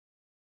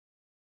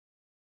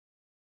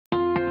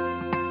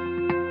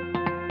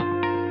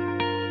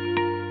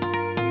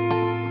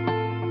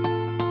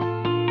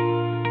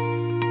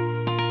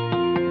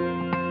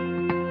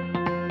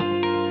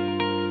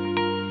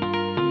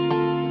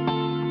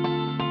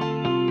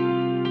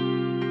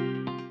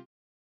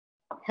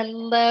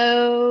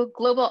Hello,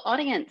 global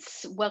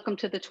audience. Welcome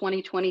to the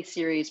 2020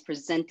 series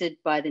presented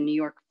by the New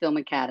York Film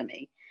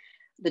Academy.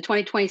 The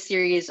 2020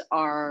 series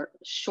are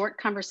short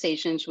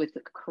conversations with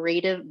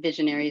creative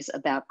visionaries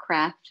about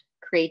craft,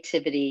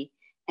 creativity,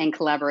 and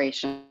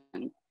collaboration.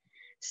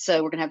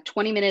 So we're gonna have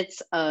 20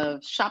 minutes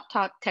of shop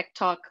talk, tech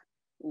talk,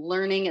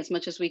 learning as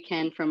much as we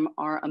can from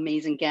our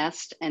amazing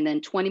guest, and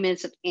then 20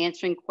 minutes of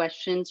answering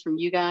questions from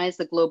you guys,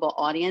 the global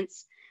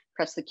audience.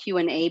 Press the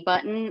Q&A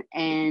button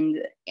and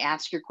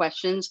ask your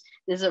questions.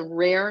 This is a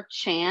rare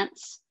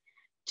chance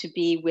to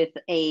be with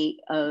a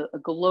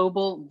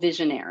global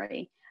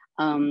visionary.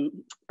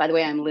 By the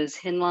way, I'm Liz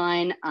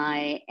Hinlein.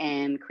 I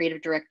am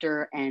creative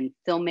director and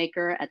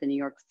filmmaker at the New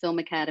York Film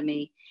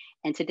Academy.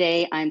 And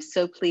today I'm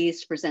so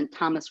pleased to present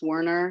Thomas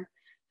Werner,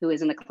 who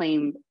is an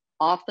acclaimed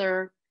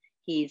author.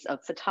 He's a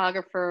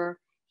photographer,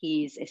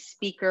 he's a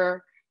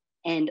speaker,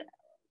 and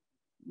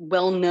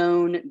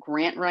well-known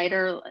grant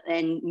writer,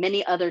 and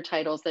many other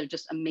titles that are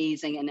just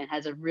amazing, and it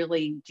has a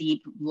really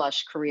deep,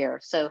 lush career.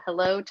 So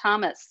hello,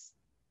 Thomas.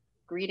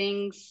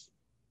 Greetings.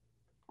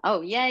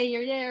 Oh, yay,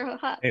 you're there.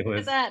 Hey, Look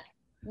at that.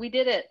 We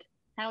did it.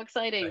 How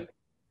exciting.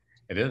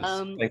 It is.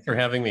 Thanks for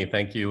having me.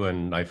 Thank you,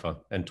 and NYFA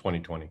and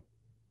 2020.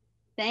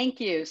 Thank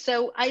you.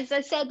 So as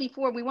I said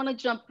before,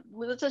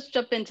 let's just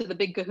jump into the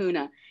big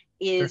kahuna.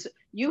 Sure.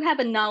 You have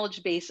a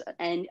knowledge base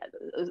and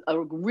a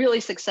really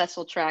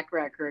successful track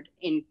record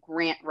in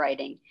grant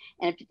writing.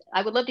 And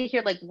I would love to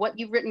hear like what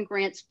you've written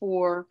grants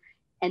for,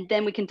 and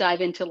then we can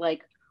dive into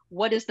like,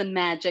 what is the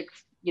magic,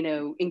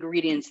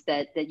 ingredients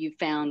that you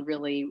found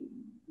really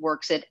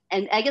works it.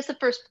 And I guess the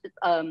first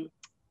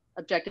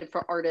objective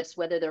for artists,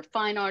 whether they're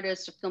fine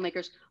artists or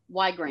filmmakers,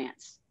 why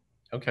grants?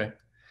 Okay.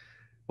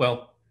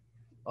 Well,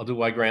 I'll do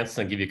why grants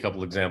and give you a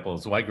couple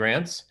examples. Why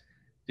grants?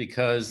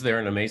 Because they're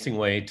an amazing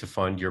way to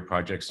fund your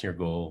projects and your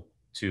goal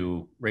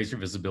to raise your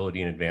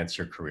visibility and advance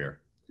your career.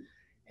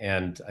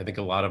 And I think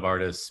a lot of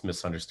artists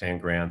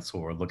misunderstand grants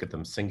or look at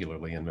them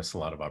singularly and miss a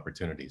lot of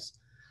opportunities.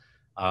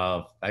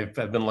 I've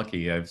been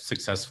lucky. I've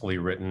successfully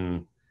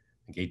written,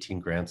 I think, 18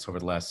 grants over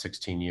the last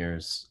 16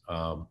 years.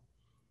 For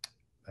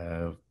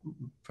the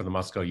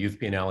Moscow Youth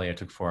Biennale, I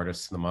took 4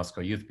 artists to the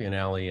Moscow Youth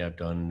Biennale. I've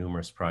done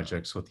numerous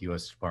projects with the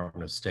U.S.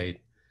 Department of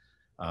State.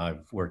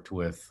 I've worked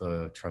with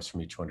Trust for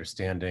Mutual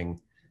Understanding,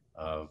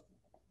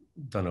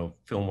 done a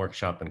film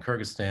workshop in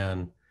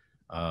Kyrgyzstan,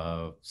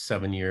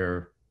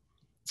 7-year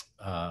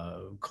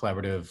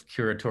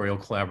curatorial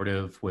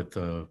collaborative with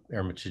the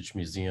Hermitage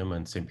Museum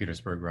in Saint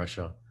Petersburg,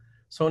 Russia.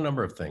 So a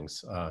number of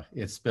things.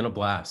 It's been a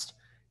blast.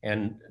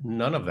 And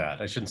none of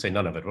that, I shouldn't say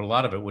none of it, but a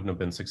lot of it wouldn't have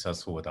been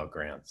successful without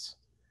grants.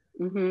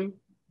 Mm-hmm.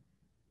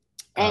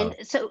 And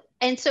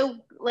so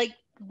like,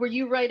 were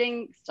you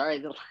writing,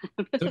 sorry,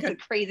 it's a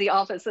crazy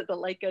office that the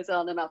light goes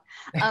on and off,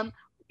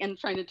 and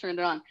trying to turn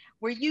it on.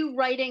 Were you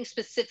writing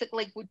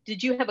specifically,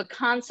 did you have a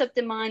concept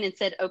in mind and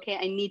said, okay,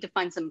 I need to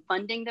find some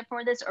funding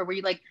for this? Or were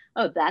you like,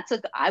 oh,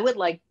 I would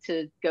like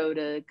to go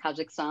to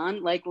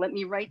Kazakhstan, like, let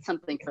me write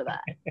something for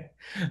that?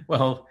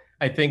 Well,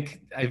 I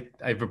think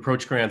I've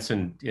approached grants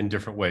in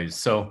different ways.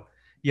 So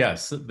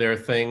yes, there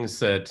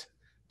are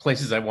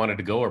places I wanted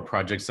to go or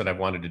projects that I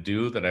wanted to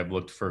do that I've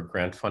looked for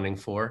grant funding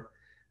for.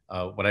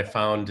 What I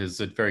found is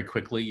that very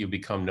quickly you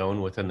become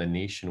known within the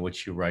niche in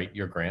which you write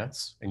your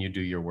grants and you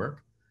do your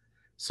work.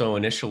 So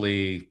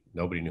initially,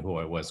 nobody knew who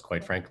I was,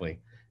 quite frankly.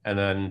 And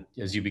then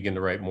as you begin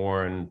to write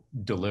more and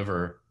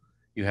deliver,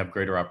 you have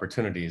greater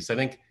opportunities. I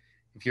think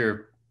if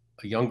you're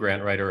a young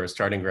grant writer or a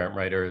starting grant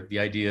writer, the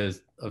idea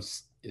is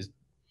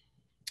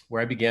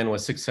where I began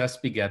was success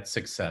begets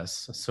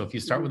success. So if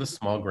you start with a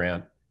small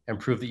grant and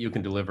prove that you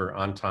can deliver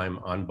on time,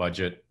 on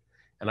budget,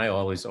 and I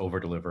always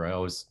over-deliver. I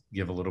always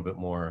give a little bit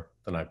more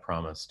than I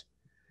promised.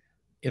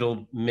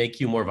 It'll make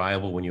you more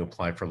viable when you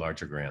apply for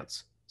larger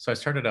grants. So I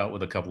started out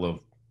with a couple of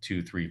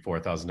 $2,000,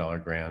 $3,000,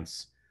 $4,000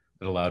 grants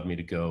that allowed me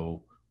to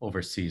go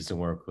overseas and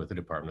work with the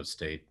Department of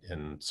State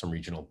in some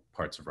regional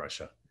parts of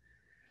Russia.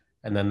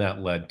 And then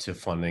that led to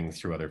funding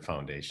through other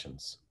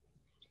foundations.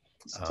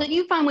 So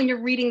you find when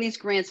you're reading these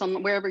grants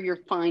on wherever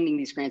you're finding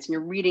these grants and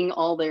you're reading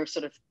all their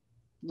sort of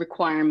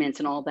requirements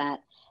and all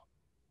that,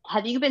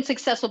 have you been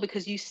successful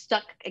because you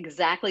stuck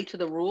exactly to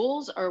the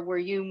rules, or were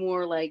you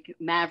more like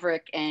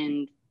maverick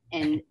and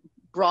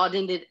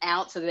broadened it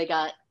out so they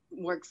got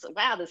more,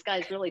 wow, this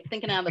guy's really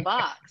thinking out of the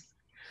box?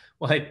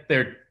 Well,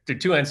 there are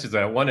 2 answers to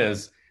that. One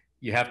is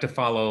you have to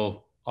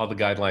follow all the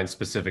guidelines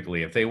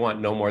specifically. If they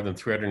want no more than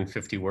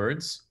 350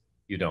 words,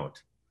 you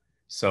don't.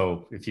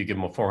 So if you give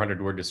them a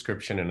 400-word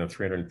description and a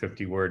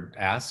 350-word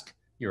ask,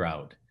 you're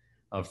out.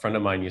 A friend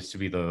of mine used to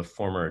be the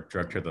former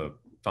director of the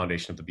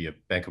foundation of the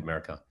Bank of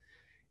America.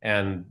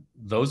 And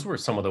those were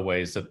some of the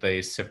ways that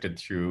they sifted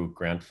through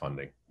grant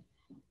funding.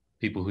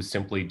 People who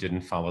simply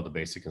didn't follow the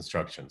basic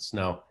instructions.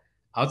 Now,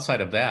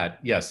 outside of that,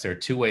 yes, there are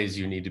 2 ways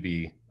you need to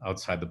be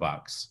outside the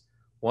box.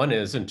 One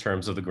is in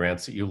terms of the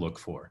grants that you look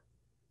for.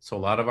 So a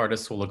lot of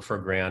artists will look for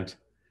a grant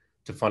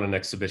to fund an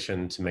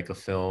exhibition, to make a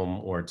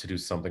film, or to do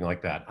something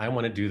like that. I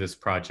want to do this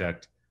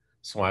project,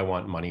 so I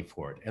want money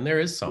for it. And there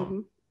is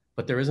some,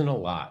 but there isn't a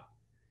lot.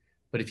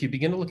 But if you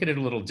begin to look at it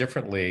a little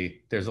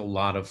differently, there's a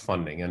lot of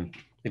funding. And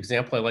the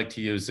example I like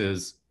to use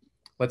is,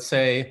 let's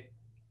say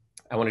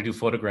I want to do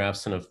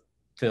photographs in a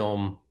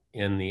film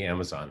in the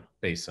Amazon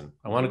basin.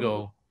 I want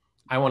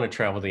to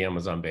travel the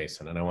Amazon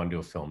basin and I want to do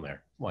a film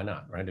there. Why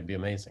not, right? It'd be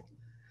amazing.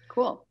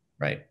 Cool.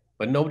 Right.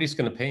 But nobody's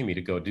going to pay me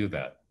to go do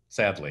that,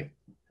 sadly.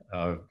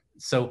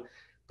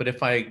 But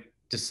if I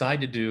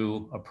decide to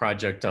do a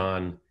project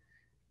on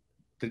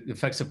the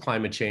effects of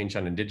climate change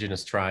on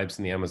indigenous tribes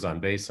in the Amazon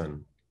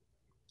basin,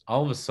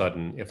 all of a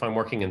sudden, if I'm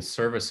working in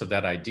service of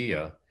that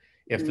idea,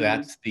 if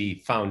that's the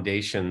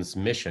foundation's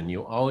mission,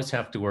 you always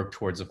have to work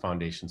towards a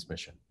foundation's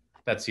mission.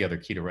 That's the other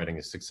key to writing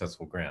a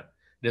successful grant.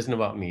 It isn't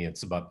about me,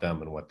 it's about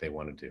them and what they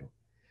want to do.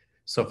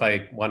 So if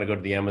I want to go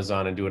to the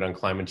Amazon and do it on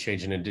climate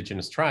change and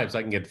indigenous tribes,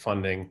 I can get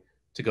funding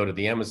to go to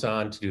the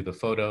Amazon, to do the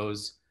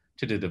photos,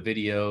 to do the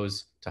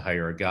videos, to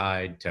hire a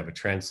guide, to have a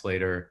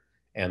translator,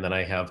 and then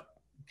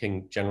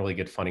can generally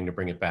get funding to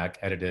bring it back,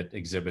 edit it,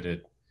 exhibit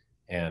it,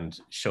 and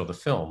show the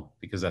film,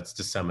 because that's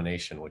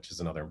dissemination, which is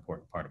another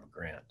important part of a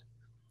grant.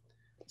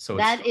 So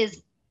that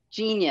is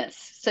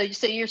genius. So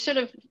you're sort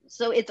of,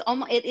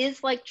 it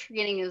is like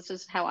treating, this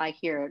is how I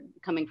hear it,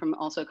 coming from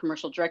also a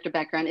commercial director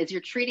background, is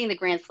you're treating the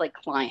grants like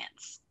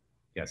clients.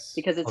 Yes.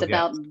 Because it's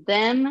about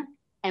them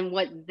and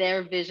what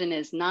their vision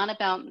is, not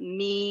about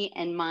me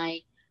and my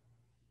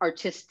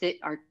artiste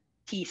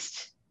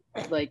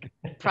like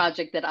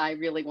project that I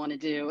really want to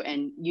do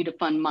and you to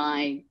fund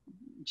my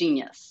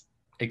genius.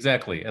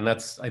 Exactly. And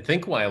that's, I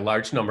think, why a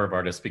large number of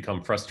artists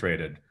become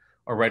frustrated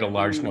or write a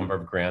large number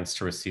of grants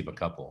to receive a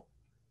couple,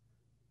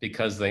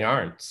 because they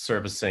aren't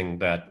servicing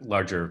that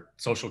larger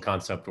social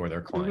concept or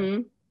their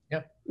client.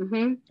 Yeah.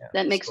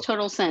 That makes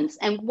total sense.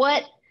 And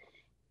what,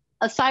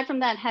 aside from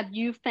that, have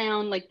you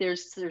found like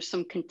there's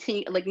some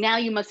like now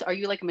are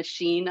you like a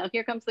machine? Oh,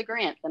 here comes the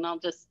grant, then I'll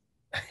just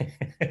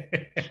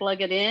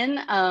plug it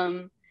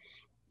in.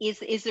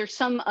 Is there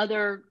some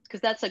other,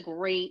 because that's a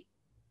great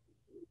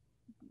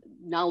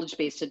knowledge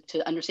base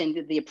to understand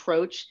the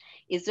approach.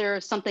 Is there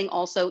something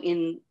also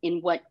in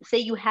what, say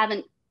you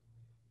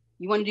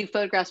want to do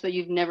photographs, but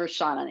you've never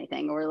shot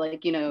anything, or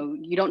like,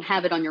 you don't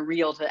have it on your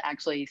reel to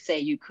actually say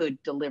you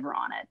could deliver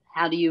on it.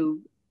 How do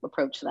you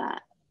approach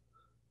that?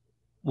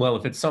 Well,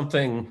 if it's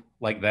something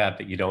like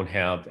that you don't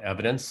have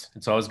evidence,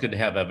 it's always good to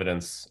have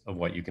evidence of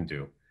what you can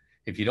do.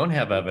 If you don't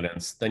have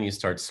evidence, then you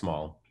start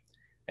small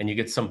and you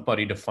get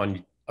somebody to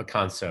fund a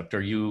concept,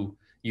 or you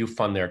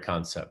fund their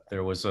concept.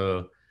 There was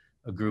a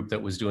group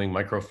that was doing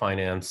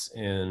microfinance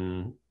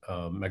in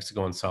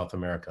Mexico and South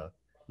America,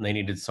 and they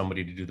needed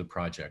somebody to do the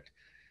project.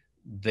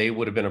 They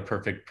would have been a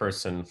perfect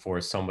person for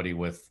somebody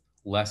with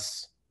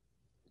less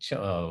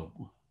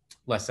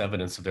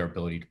evidence of their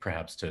ability to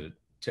perhaps to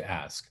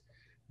ask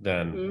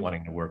than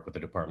wanting to work with the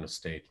Department of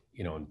State,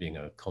 and being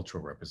a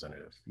cultural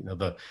representative.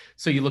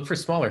 So you look for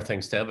smaller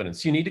things to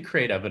evidence. You need to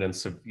create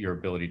evidence of your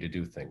ability to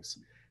do things.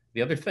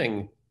 The other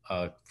thing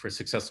for a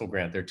successful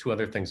grant, there are two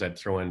other things I'd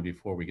throw in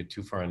before we get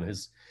too far in,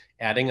 is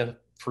adding a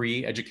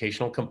free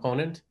educational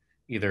component,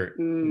 either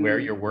where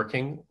you're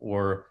working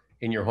or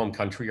in your home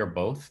country, or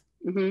both.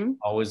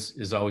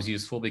 Is always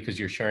useful, because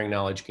you're sharing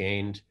knowledge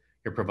gained,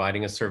 you're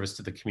providing a service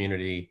to the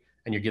community,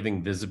 and you're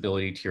giving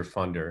visibility to your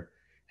funder.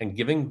 And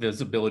giving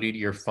visibility to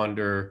your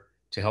funder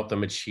to help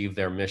them achieve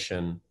their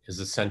mission is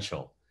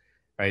essential,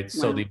 right? Wow.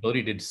 So the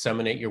ability to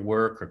disseminate your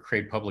work or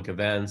create public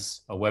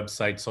events, a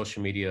website,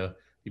 social media,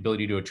 the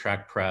ability to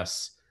attract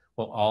press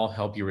will all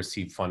help you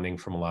receive funding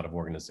from a lot of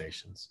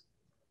organizations.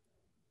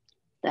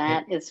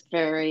 That is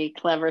very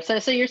clever.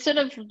 So you're sort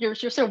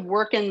of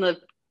working the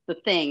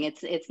thing.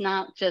 It's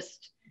not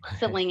just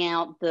filling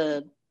out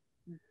the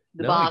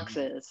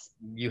boxes.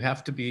 You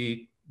have to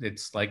be,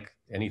 it's like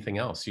anything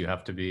else. You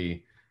have to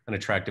be an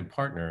attractive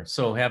partner.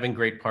 So having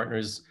great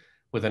partners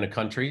within a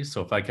country.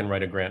 So if I can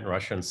write a grant in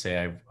Russia and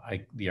say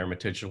the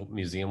Hermitage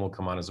Museum will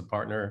come on as a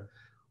partner,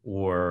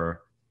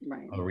 or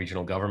a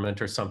regional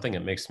government or something,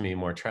 it makes me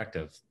more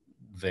attractive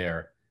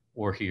there.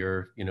 Or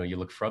here, you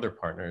look for other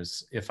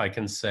partners. If I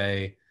can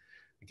say,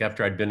 like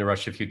after I'd been to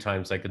Russia a few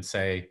times, I could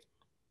say,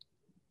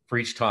 for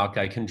each talk,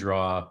 I can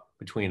draw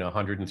between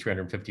 100 and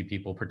 350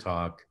 people per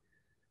talk.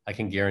 I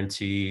can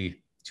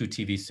guarantee 2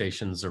 TV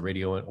stations, a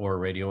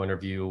radio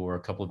interview, or a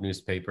couple of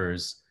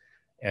newspapers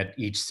at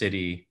each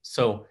city.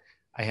 So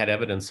I had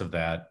evidence of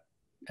that.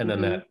 And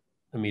then that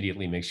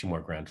immediately makes you more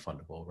grant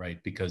fundable,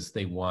 right? Because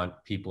they want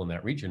people in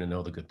that region to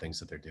know the good things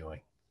that they're doing.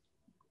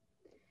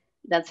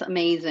 That's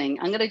amazing.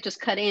 I'm going to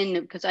just cut in,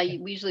 because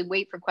we usually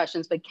wait for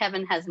questions, but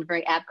Kevin has a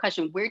very apt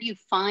question. Where do you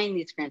find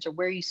these grants, or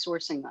where are you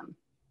sourcing them?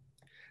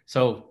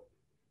 So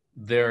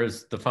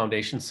there's the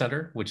Foundation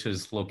Center, which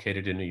is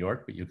located in New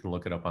York, but you can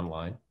look it up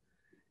online.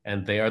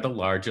 And they are the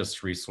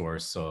largest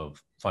resource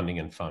of funding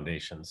and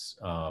foundations.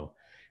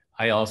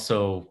 I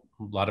also,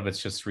 a lot of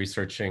it's just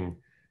researching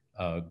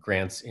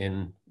grants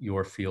in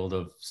your field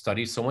of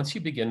study. So once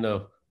you begin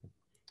to,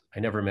 I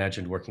never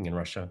imagined working in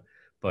Russia,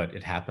 but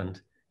it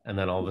happened. And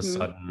then all of a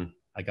sudden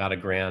I got a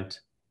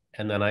grant.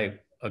 And then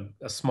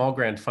a small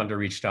grant funder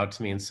reached out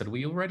to me and said, will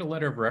you write a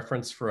letter of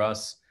reference for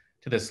us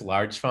to this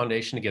large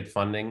foundation to get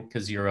funding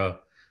because you're a,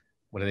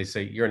 what do they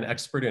say? You're an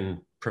expert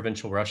in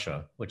provincial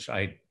Russia, which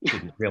I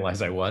didn't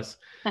realize I was.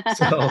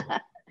 So,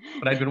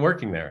 but I'd been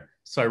working there.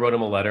 So I wrote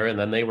them a letter, and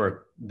then they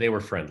were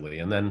friendly.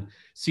 And then,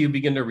 so you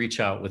begin to reach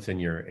out within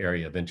your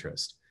area of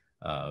interest.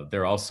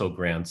 There are also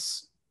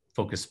grants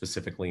focused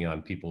specifically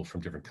on people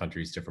from different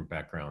countries, different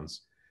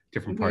backgrounds,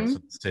 different parts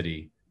of the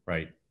city,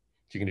 right?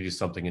 If you're going to do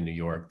something in New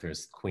York,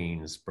 there's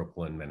Queens,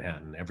 Brooklyn,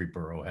 Manhattan. Every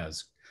borough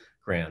has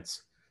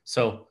grants.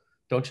 So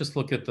don't just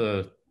look at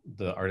the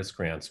artist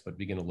grants, but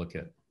begin to look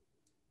at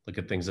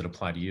things that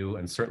apply to you,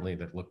 and certainly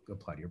that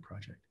apply to your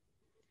project.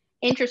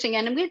 Interesting.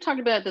 And we had talked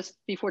about this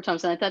before,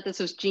 Thomas, and I thought this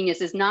was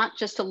genius, is not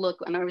just to look,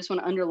 and I just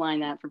want to underline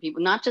that for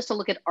people, not just to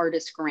look at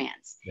artist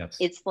grants. Yes.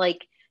 It's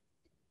like,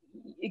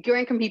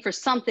 grant can be for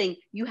something,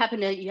 you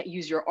happen to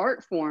use your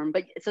art form,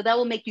 but so that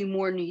will make you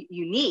more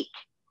unique.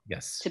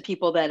 Yes. To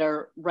people that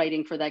are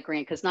writing for that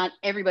grant, because not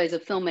everybody's a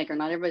filmmaker,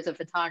 not everybody's a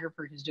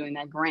photographer who's doing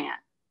that grant.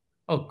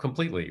 Oh,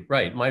 completely.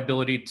 Right. My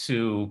ability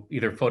to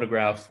either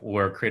photograph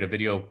or create a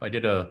video. I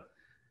did a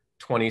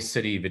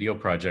 20-city video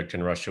project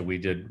in Russia.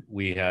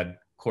 We had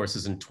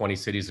courses in 20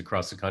 cities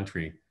across the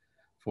country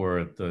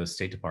for the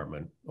State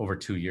Department over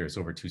 2 years,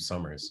 over 2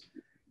 summers.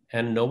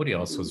 And nobody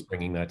else was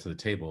bringing that to the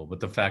table. But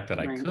the fact that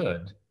I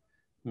could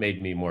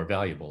made me more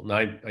valuable. Now,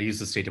 I use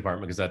the State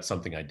Department because that's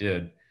something I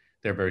did.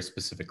 They're a very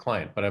specific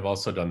client, but I've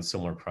also done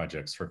similar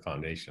projects for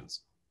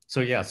foundations. So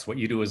yes, what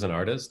you do as an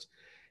artist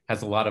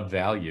has a lot of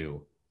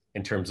value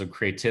in terms of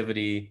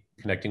creativity,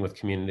 connecting with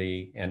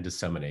community, and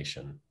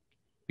dissemination.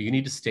 But you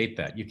need to state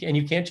that. You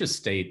can't just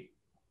state,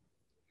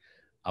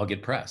 I'll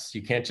get press.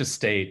 You can't just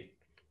state,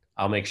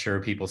 I'll make sure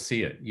people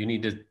see it. You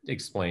need to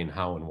explain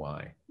how and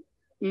why.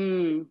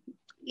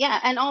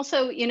 Yeah, and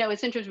also, you know,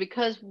 it's interesting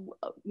because,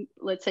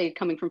 let's say,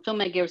 coming from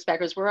filmmakers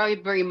backgrounds, we're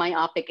already very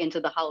myopic into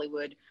the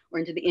Hollywood or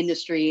into the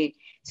industry.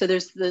 So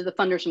there's the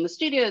funders from the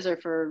studios or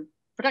for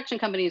production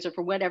companies or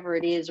for whatever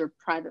it is, or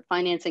private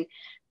financing,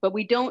 but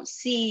we don't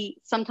see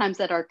sometimes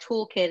that our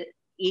toolkit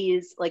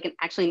is like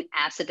actually an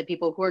asset to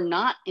people who are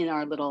not in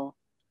our little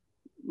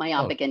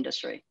myopic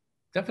industry.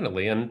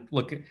 Definitely. And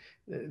look,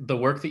 the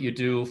work that you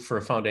do for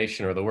a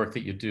foundation or the work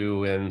that you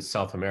do in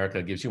South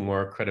America gives you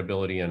more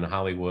credibility in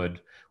Hollywood.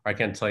 Or I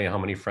can't tell you how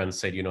many friends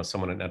say, you know,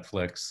 someone at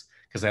Netflix,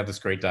 because they have this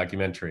great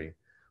documentary.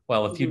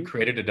 Well, if you'd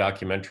created a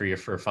documentary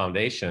for a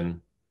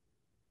foundation,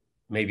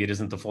 maybe it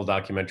isn't the full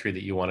documentary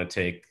that you want to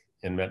take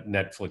and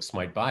Netflix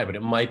might buy, but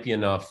it might be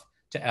enough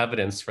to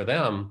evidence for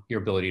them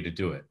your ability to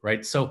do it,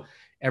 right? So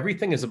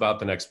everything is about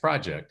the next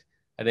project.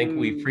 I think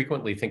we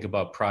frequently think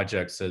about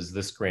projects as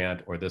this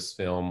grant or this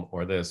film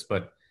or this,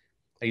 but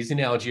I use the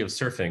analogy of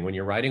surfing. When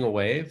you're riding a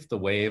wave, the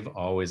wave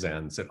always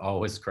ends, it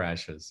always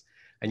crashes,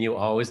 and you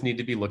always need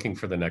to be looking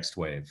for the next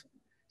wave.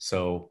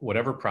 So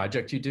whatever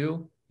project you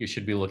do, you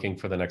should be looking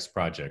for the next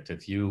project.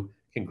 If you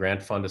can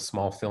grant fund a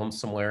small film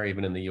somewhere,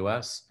 even in the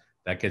US,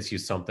 that gets you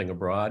something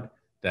abroad,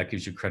 that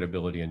gives you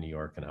credibility in New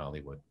York and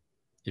Hollywood,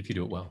 if you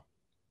do it well.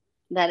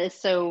 That is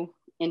so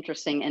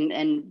interesting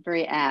and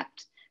very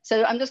apt.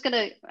 So I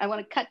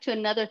want to cut to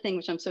another thing,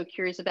 which I'm so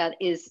curious about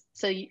is,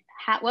 so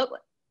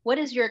what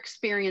has your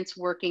experience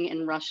working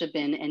in Russia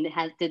been, and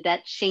did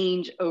that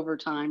change over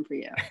time for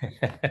you?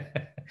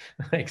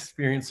 My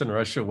experience in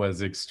Russia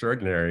was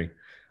extraordinary,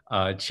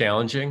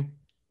 challenging,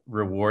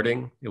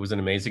 rewarding. It was an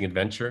amazing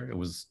adventure. It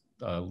was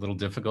a little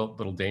difficult, a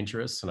little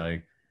dangerous. And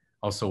I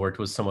also worked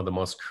with some of the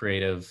most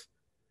creative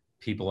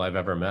people I've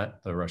ever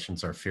met. The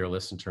Russians are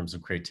fearless in terms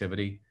of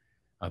creativity.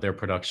 Their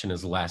production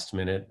is last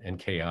minute and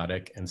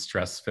chaotic and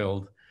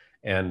stress-filled.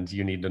 And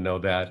you need to know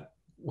that.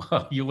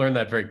 Well, you learn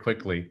that very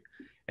quickly.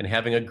 And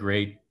having a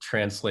great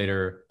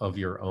translator of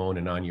your own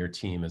and on your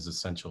team is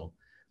essential.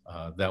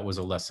 That was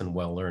a lesson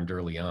well learned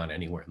early on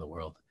anywhere in the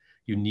world.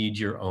 You need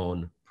your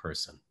own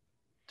person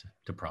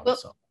to problem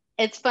solve.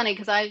 It's funny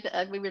because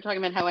we were talking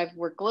about how I've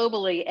worked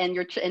globally, and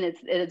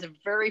it's a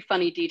very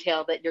funny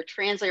detail that your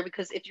translator,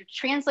 because if your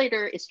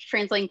translator is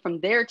translating from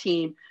their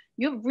team,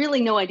 you have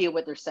really no idea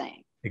what they're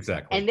saying.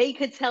 Exactly. And they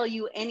could tell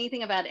you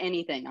anything about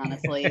anything,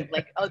 honestly.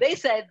 Like, oh, they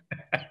said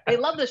they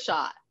love the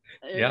shot,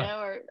 you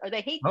know, or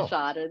they hate the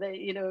shot, or they,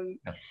 you know,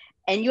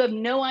 and you have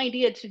no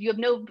idea you have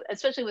no,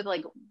 especially with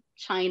like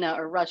China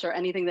or Russia or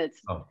anything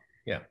that's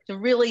to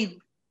really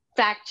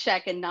fact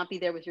check and not be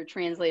there with your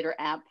translator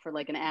app for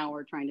like an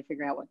hour trying to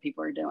figure out what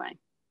people are doing.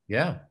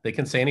 Yeah, they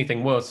can say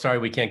anything. Well, sorry,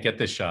 we can't get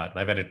this shot.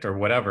 I've edited or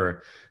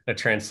whatever. The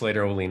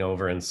translator will lean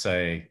over and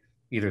say,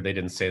 either they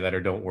didn't say that or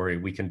don't worry,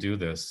 we can do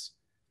this.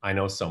 I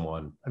know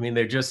someone. I mean,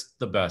 they're just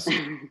the best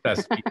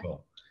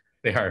people.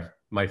 They are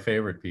my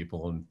favorite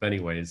people in many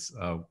ways,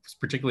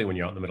 particularly when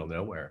you're out in the middle of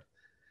nowhere.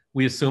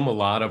 We assume a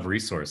lot of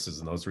resources,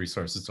 and those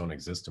resources don't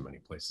exist in many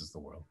places in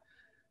the world.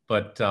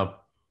 But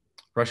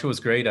Russia was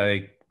great.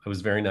 I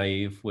was very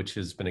naive, which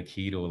has been a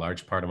key to a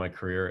large part of my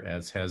career,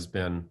 as has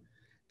been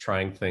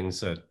trying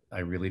things that I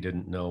really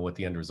didn't know what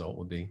the end result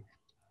would be.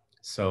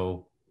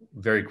 So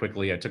very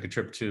quickly, I took a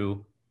trip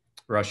to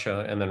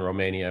Russia and then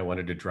Romania. I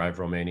wanted to drive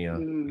Romania.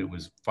 It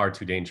was far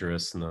too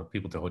dangerous, and the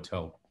people at the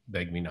hotel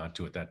begged me not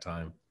to at that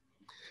time.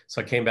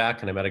 So I came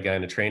back and I met a guy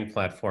on a train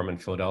platform in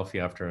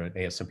Philadelphia after an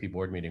ASMP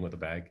board meeting with a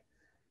bag. It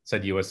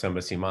said U.S.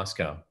 Embassy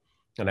Moscow.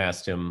 And I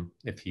asked him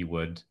if he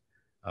would,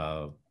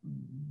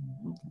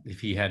 if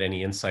he had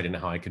any insight into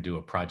how I could do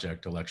a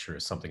project, a lecture or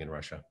something in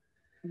Russia.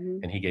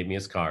 And he gave me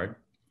his card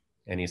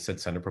and he said,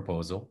 send a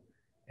proposal.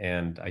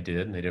 And I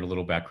did, and they did a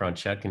little background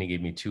check and he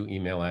gave me 2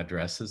 email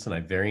addresses. And I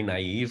very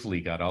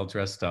naively got all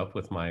dressed up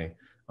with my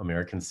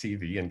American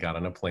CV and got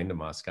on a plane to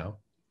Moscow.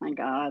 My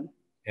God.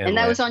 And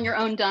that was on your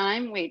own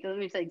dime? Wait, let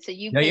me say, so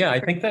you paid I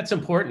think that's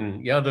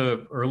important. Yeah,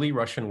 the early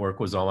Russian work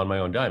was all on my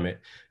own dime.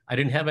 I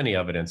didn't have any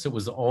evidence. It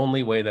was the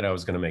only way that I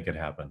was going to make it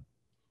happen.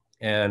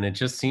 And it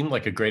just seemed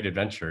like a great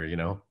adventure, you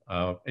know,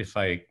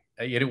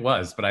 it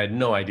was, but I had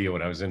no idea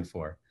what I was in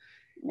for.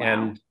 Wow.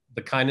 And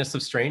the kindness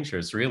of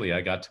strangers, really.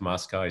 I got to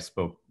Moscow, I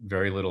spoke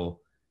very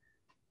little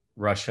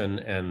Russian.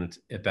 And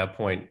at that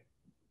point,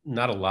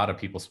 not a lot of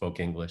people spoke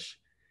English.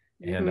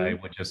 And I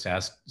would just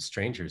ask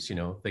strangers, you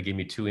know, they gave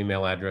me 2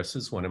 email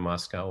addresses, one in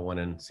Moscow, one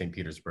in Saint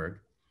Petersburg.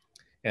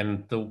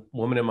 And the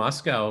woman in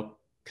Moscow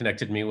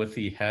connected me with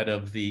the head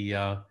of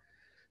the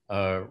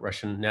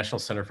Russian National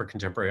Center for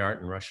Contemporary Art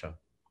in Russia,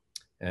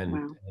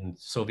 and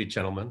Soviet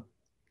gentleman.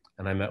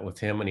 And I met with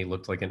him and he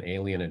looked like an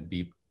alien.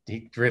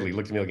 He really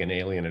looked at me like an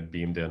alien had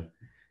beamed in.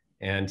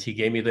 And he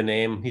gave me the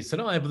name. He said,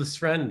 oh, I have this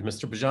friend,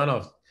 Mr.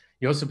 Bazhanov,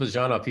 Yosef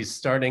Bazhanov. He's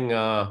starting,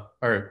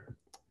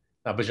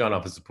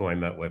 Bazhanov is the who I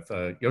met with,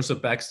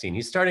 Joseph Beckstein.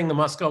 He's starting the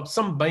Moscow,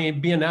 some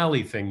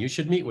Biennale thing. You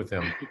should meet with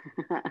him.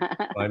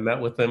 I met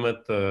with him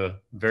at the,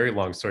 very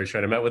long story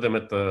short, I met with him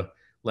at the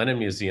Lenin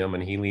Museum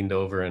and he leaned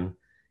over and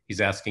he's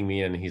asking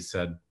me and he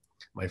said,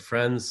 my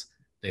friends,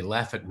 they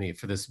laugh at me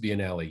for this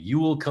Biennale. You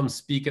will come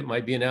speak at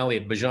my Biennale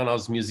at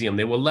Bazhanov's museum.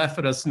 They will laugh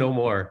at us no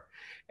more.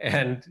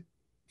 And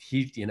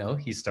he, you know,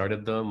 he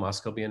started the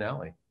Moscow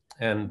Biennale.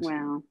 And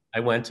I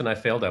went and I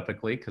failed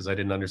epically because I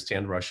didn't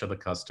understand Russia, the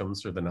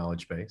customs or the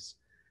knowledge base.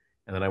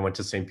 And then I went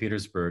to St.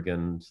 Petersburg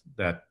and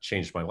that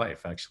changed my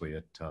life, actually.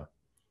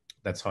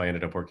 That's how I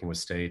ended up working with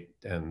State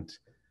and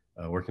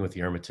working with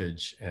the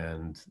Hermitage.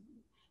 And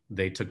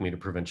they took me to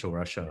provincial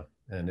Russia.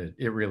 And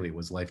it really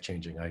was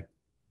life-changing. I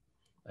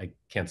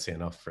can't say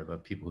enough for the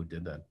people who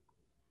did that.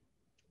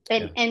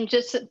 And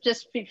just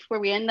before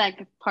we end that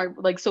part,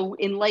 like, so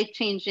in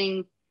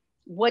life-changing,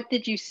 what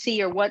did you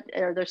see, or what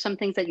are there some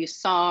things that you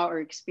saw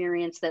or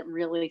experienced that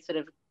really sort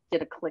of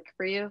did a click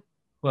for you?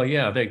 Well,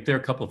 yeah, there are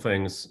a couple of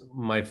things.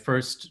 My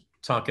first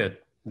talk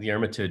at the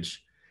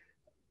Hermitage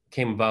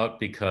came about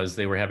because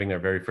they were having their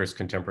very first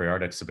contemporary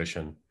art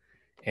exhibition.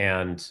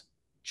 And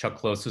Chuck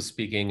Close was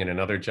speaking and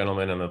another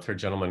gentleman, and the third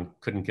gentleman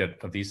couldn't get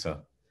a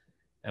visa.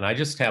 And I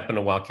just happened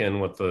to walk in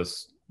with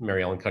this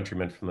Mary Ellen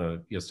Countryman from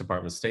the US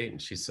Department of State.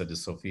 And she said to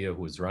Sophia,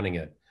 who was running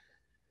it,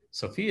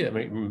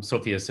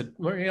 Sophia said,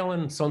 Mary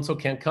Ellen, so-and-so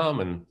can't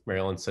come. And Mary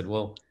Ellen said,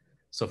 well,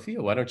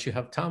 Sophia, why don't you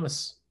have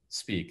Thomas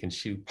speak? And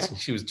she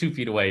was 2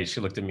 feet away. She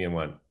looked at me and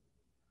went,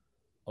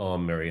 oh,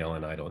 Mary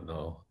Ellen, I don't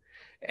know.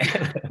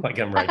 Like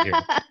I'm right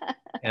here.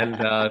 And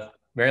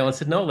Mary Ellen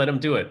said, no, let him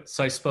do it.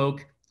 So I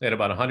spoke. They had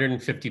about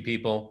 150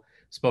 people.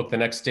 Spoke the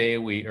next day,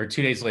 or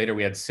 2 days later,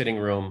 we had sitting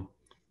room.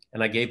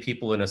 And I gave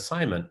people an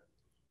assignment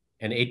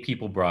and 8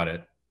 people brought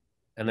it.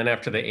 And then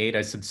after the 8,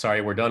 I said,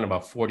 sorry, we're done.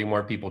 About 40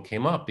 more people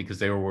came up because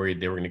they were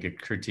worried they were going to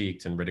get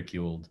critiqued and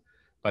ridiculed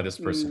by this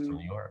person from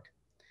New York.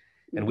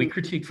 And we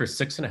critiqued for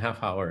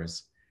 6.5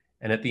 hours.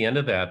 And at the end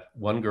of that,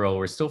 one girl,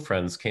 we're still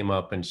friends, came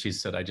up and she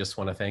said, I just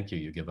want to thank you.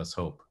 You give us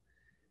hope.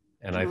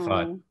 And I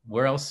thought,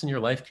 where else in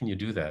your life can you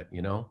do that,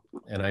 you know?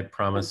 And I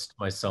promised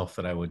myself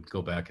that I would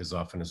go back as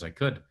often as I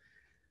could.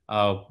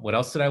 What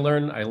else did I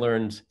learn? I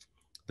learned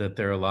that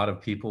there are a lot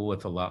of people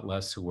with a lot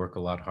less who work a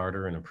lot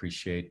harder and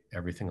appreciate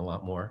everything a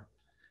lot more,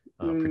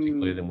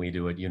 particularly than we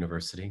do at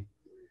university.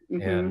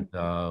 And,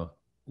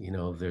 you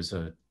know, there's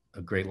a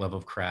great love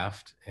of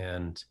craft.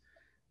 And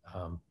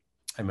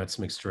I met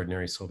some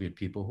extraordinary Soviet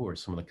people who are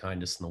some of the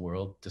kindest in the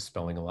world,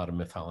 dispelling a lot of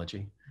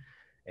mythology.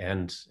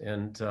 And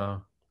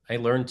I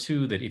learned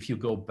too that if you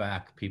go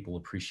back, people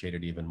appreciate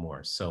it even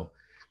more. So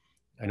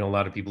I know a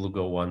lot of people who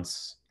go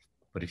once,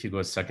 but if you go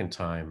a second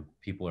time,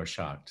 people are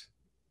shocked.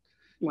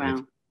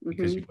 Wow.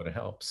 Because you go to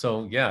help.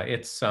 So yeah,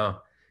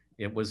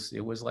 it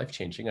was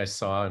life-changing.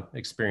 I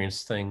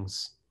experienced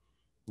things,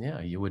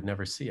 yeah, you would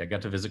never see. I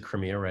got to visit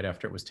Crimea right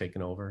after it was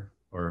taken over,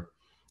 or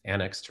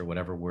annexed, or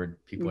whatever word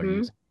people are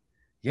using.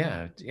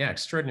 Yeah,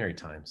 extraordinary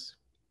times.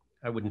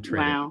 I wouldn't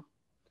trade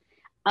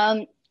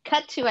it.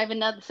 Cut to, I have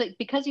another, so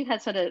because you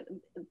had such a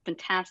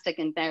fantastic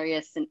and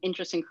various and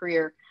interesting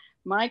career,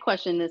 my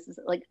question is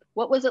like,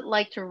 what was it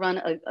like to run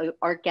an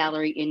art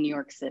gallery in New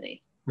York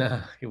City?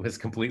 It was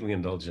completely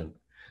indulgent.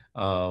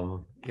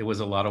 It was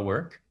a lot of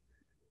work.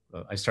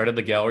 I started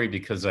the gallery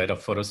because I had a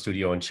photo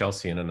studio in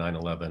Chelsea, and on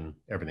 9/11,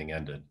 everything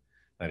ended.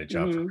 I had a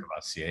job for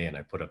Cavassier and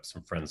I put up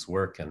some friends'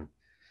 work and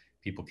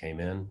people came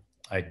in.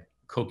 I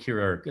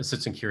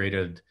assistant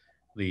curated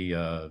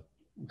the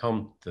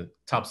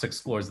top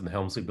 6 floors in the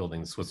Helmsley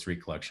building, the Swiss Re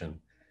collection.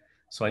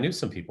 So I knew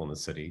some people in the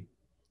city.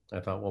 I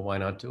thought, well, why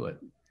not do it?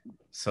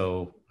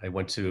 So I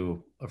went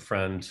to a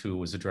friend who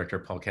was a director,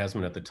 Paul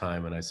Kasman at the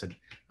time, and I said,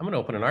 I'm going to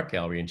open an art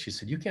gallery. And she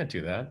said, you can't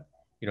do that.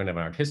 You don't have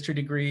an art history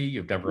degree.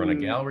 You've never run a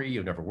gallery.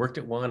 You've never worked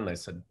at one. And I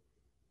said,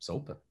 it's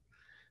open.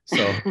 So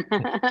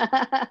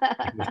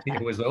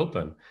it was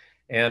open.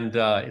 And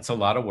it's a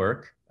lot of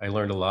work. I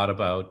learned a lot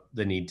about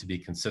the need to be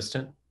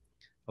consistent,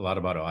 a lot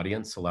about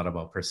audience, a lot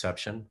about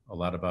perception, a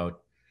lot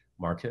about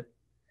market.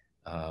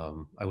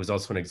 I was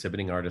also an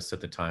exhibiting artist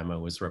at the time. I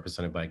was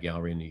represented by a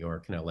gallery in New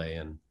York and LA,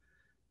 and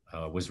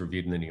was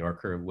reviewed in the New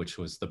Yorker, which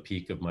was the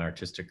peak of my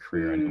artistic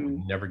career. And it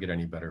would never get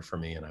any better for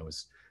me. And I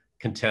was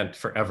content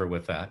forever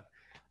with that,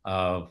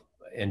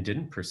 and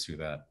didn't pursue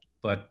that.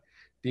 But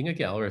being a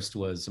gallerist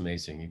was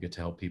amazing. You get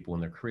to help people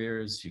in their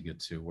careers. You get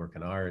to work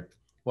in art.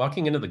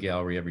 Walking into the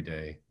gallery every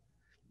day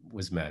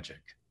was magic.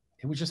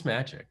 It was just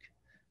magic.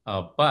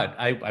 But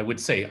I would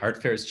say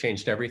art fairs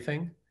changed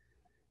everything.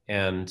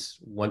 And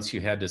once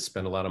you had to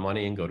spend a lot of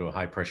money and go to a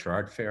high pressure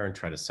art fair and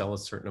try to sell a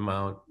certain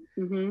amount,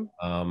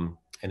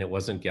 and it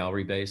wasn't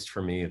gallery based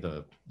for me,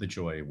 the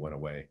joy went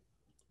away,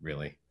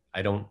 really.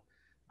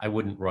 I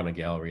wouldn't run a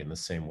gallery in the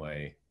same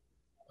way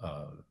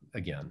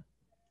again.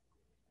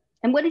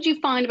 And what did you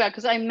find about,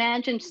 because I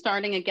imagine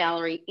starting a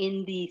gallery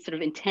in the sort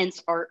of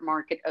intense art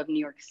market of New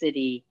York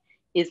City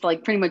is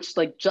like pretty much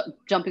like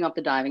jumping off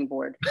the diving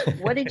board.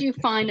 What did you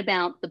find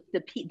about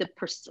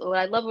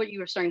I love what you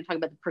were starting to talk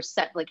about,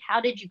 like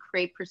how did you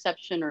create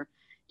perception, or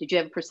did you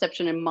have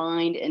perception in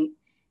mind, and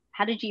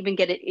how did you even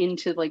get it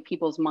into like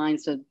people's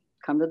minds to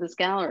come to this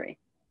gallery?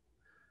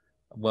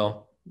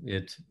 Well,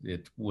 it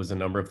was a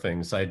number of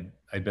things. I'd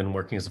been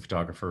working as a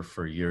photographer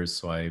for years,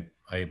 so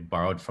I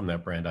borrowed from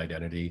that brand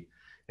identity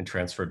and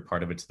transferred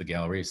part of it to the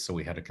gallery, so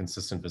we had a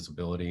consistent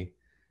visibility.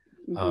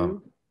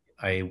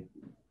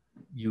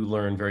 You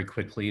learn very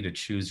quickly to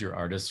choose your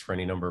artists for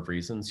any number of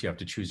reasons. You have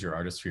to choose your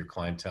artists for your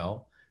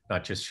clientele,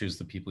 not just choose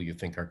the people you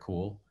think are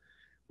cool,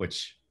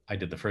 which I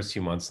did the first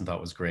few months and thought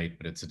was great,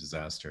 but it's a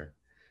disaster.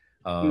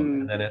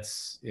 And then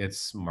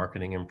it's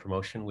marketing and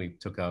promotion. We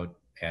took out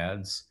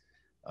ads.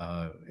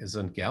 As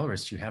a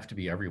gallerist, you have to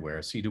be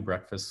everywhere. So you do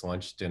breakfast,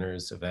 lunch,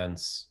 dinners,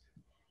 events.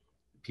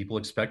 People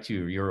expect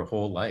you, your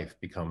whole life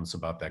becomes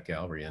about that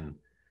gallery. And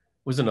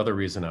was another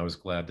reason I was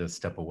glad to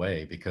step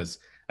away, because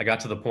I got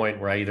to the point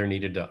where I either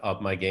needed to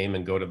up my game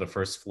and go to the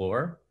first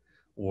floor,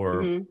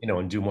 or, you know,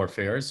 and do more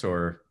fairs,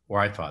 or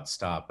I thought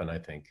stop. And I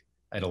think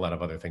I had a lot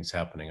of other things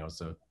happening. I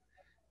was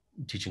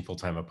teaching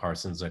full-time at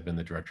Parsons. I'd been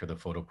the director of the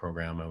photo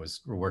program. I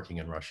was working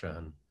in Russia,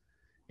 and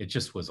it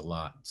just was a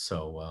lot.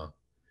 So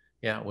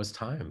yeah, it was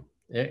time.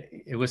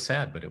 It was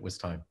sad, but it was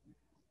time.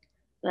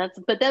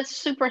 That's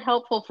super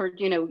helpful for,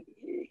 you know,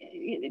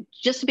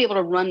 just to be able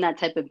to run that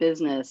type of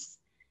business.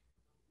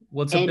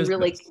 Well, it's a business.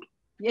 Really,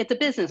 it's a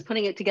business,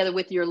 putting it together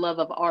with your love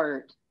of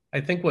art. I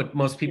think what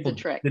most people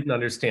didn't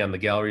understand, the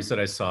galleries that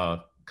I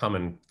saw come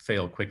and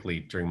fail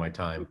quickly during my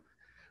time,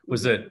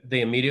 was that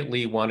they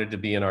immediately wanted to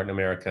be in Art in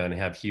America and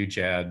have huge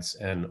ads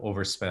and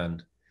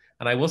overspend.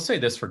 And I will say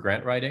this for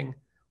grant writing,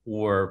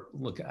 or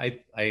look,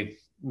 I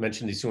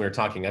mentioned these when we were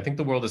talking, I think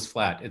the world is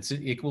flat. It's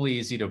equally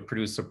easy to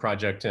produce a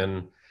project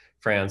in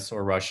France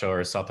or Russia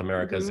or South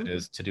America as it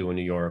is to do in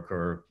New York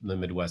or the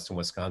Midwest and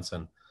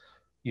Wisconsin.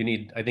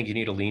 I think you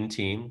need a lean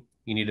team.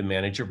 You need to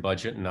manage your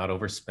budget and not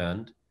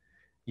overspend.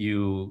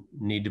 You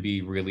need to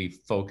be really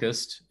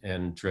focused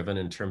and driven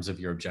in terms of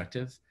your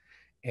objective.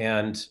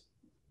 And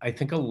I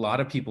think a lot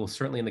of people,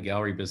 certainly in the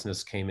gallery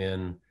business, came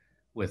in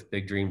with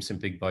big dreams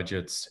and big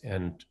budgets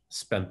and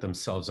spent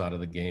themselves out of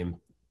the game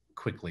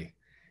quickly.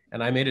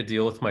 And I made a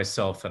deal with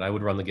myself that I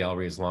would run the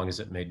gallery as long as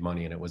it made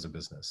money and it was a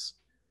business.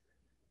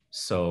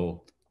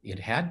 So it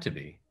had to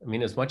be. I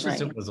mean, as much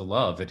as it was a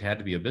love, it had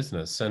to be a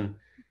business. And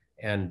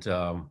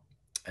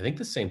I think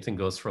the same thing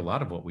goes for a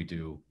lot of what we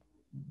do.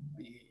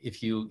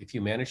 If you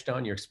manage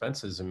down your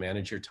expenses and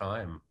manage your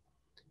time,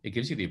 it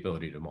gives you the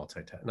ability to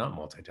not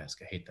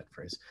multitask, I hate that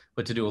phrase,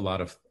 but to do a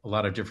lot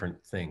of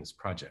different things,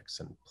 projects,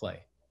 and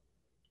play.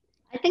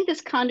 I think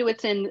this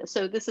conduits in,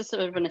 so this is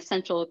sort of an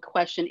essential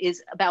question,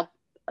 is about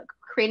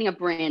creating a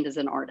brand as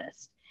an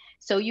artist.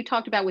 So you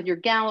talked about with your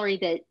gallery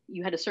that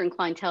you had a certain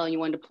clientele and you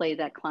wanted to play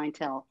that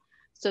clientele.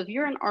 So if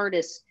you're an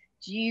artist,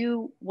 do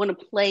you want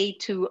to play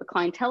to a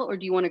clientele, or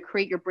do you want to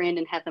create your brand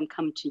and have them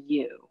come to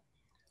you?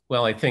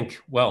 Well, I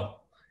think,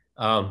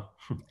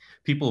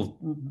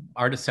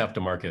 artists have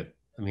to market.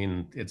 I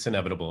mean, it's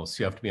inevitable.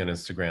 So you have to be on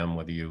Instagram,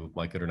 whether you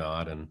like it or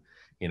not. And,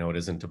 you know, it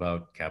isn't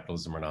about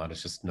capitalism or not.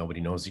 It's just nobody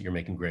knows that you're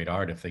making great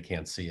art if they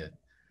can't see it.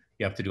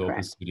 You have to do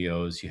open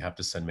studios. You have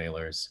to send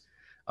mailers.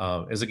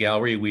 As a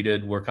gallery, we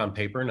did work on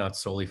paper, not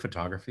solely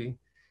photography.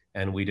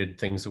 And we did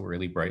things that were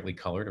really brightly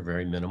colored or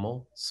very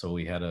minimal. So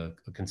we had a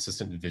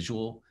consistent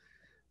visual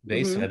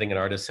base. And I think an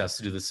artist has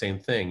to do the same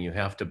thing. You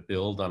have to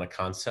build on a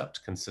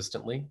concept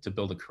consistently to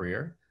build a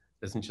career.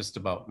 It isn't just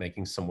about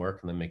making some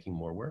work and then making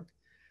more work.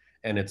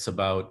 And it's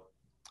about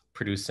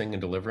producing and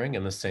delivering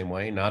in the same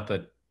way. Not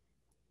that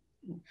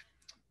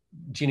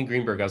Jeannie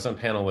Greenberg, I was on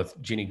panel with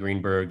Jeannie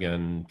Greenberg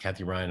and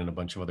Kathy Ryan and a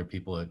bunch of other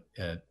people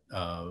at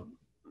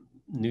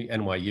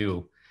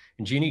NYU.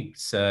 And Jeannie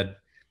said,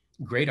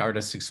 great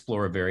artists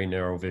explore a very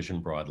narrow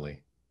vision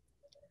broadly.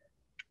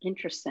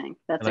 Interesting.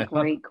 That's And a I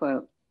thought, great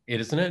quote.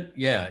 isn't it?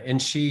 Yeah.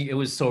 And it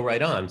was so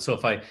right on. So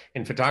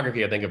in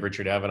photography, I think of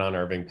Richard Avedon,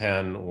 Irving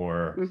Penn,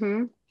 or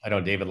Mm-hmm. I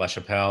don't know, David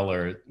LaChapelle,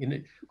 or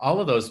all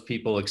of those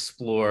people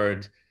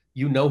explored,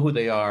 you know who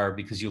they are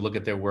because you look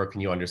at their work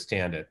and you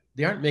understand it.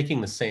 They aren't making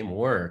the same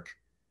work,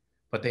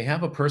 but they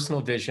have a personal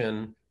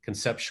vision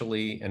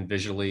conceptually and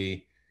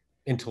visually,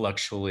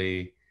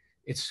 intellectually.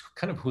 It's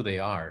kind of who they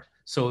are.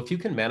 So if you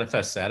can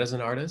manifest that as an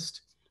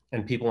artist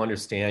and people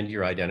understand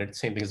your identity,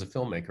 same thing as a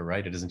filmmaker,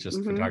 right? It isn't just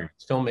Mm-hmm. photography,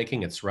 it's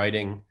filmmaking, it's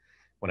writing.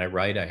 When I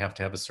write, I have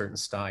to have a certain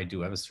style. I do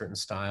have a certain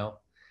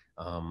style.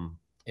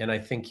 And I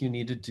think you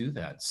need to do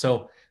that.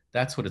 So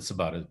that's what it's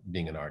about,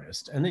 being an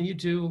artist. And then you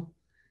do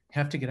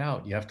have to get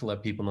out. You have to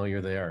let people know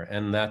you're there.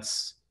 And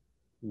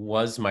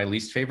was my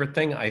least favorite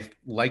thing. I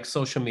like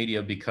social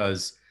media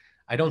because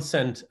I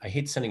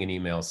hate sending an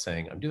email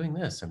saying, I'm doing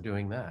this, I'm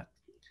doing that.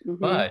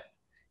 Mm-hmm. But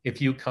if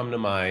you come to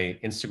my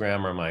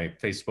Instagram or my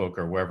Facebook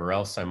or wherever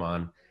else I'm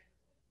on,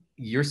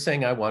 you're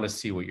saying, I want to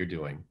see what you're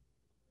doing.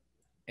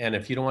 And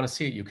if you don't want to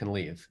see it, you can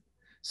leave.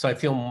 So I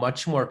feel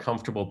much more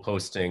comfortable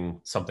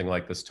posting something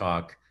like this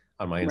talk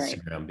on my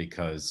Instagram, right,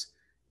 because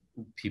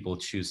people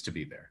choose to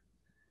be there.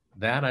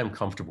 That I'm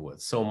comfortable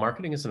with. So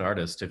marketing as an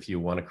artist, if you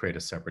want to create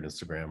a separate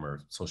Instagram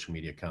or social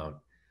media account,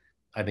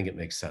 I think it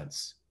makes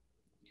sense.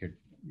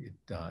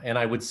 And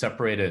I would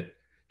separate it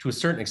to a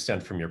certain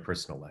extent from your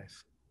personal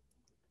life.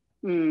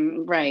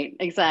 Right,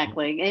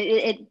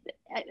 exactly.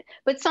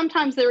 But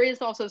sometimes there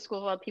is also a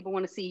school of people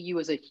want to see you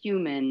as a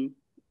human,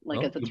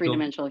 like as a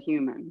three-dimensional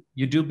human.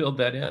 You do build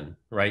that in,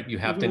 right? You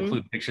have to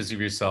include pictures of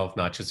yourself,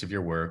 not just of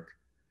your work.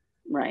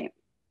 Right.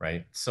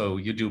 Right. So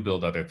you do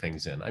build other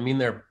things in. I mean,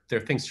 there are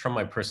things from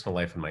my personal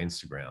life and my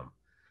Instagram,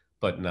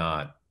 but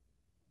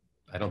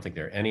I don't think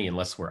there are any,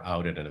 unless we're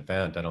out at an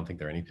event. I don't think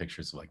there are any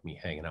pictures of like me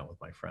hanging out with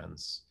my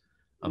friends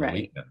on the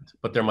weekend,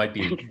 but there might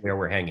be where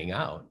we're hanging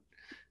out,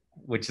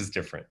 which is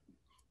different.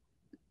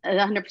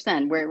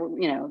 100%, where,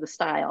 the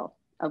style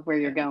of where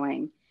you're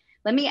going.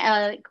 Let me,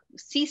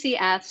 Cece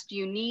asked, do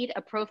you need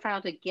a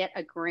profile to get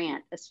a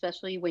grant,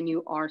 especially when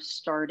you are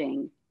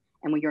starting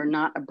and when you're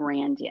not a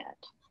brand yet?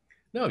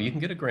 No, you can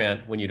get a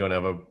grant when you don't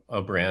have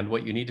a brand.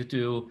 What you need to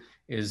do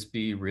is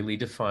be really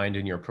defined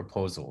in your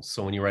proposal.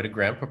 So when you write a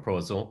grant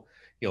proposal,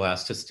 you'll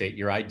ask to state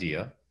your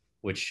idea,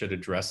 which should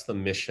address the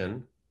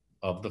mission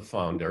of the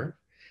founder.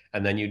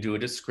 And then you do a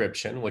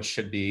description, which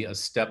should be a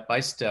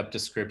step-by-step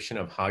description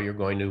of how you're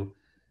going to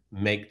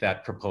make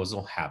that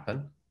proposal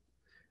happen.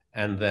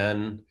 And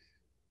then,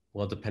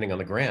 well, depending on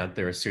the grant,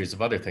 there are a series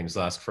of other things.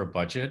 They'll ask for a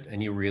budget,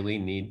 and you really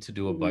need to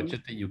do a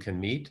budget that you can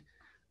meet.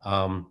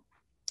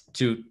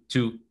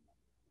 Two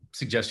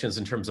suggestions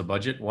in terms of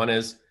budget. One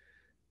is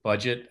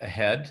budget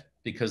ahead,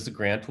 because the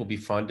grant will be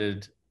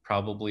funded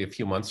probably a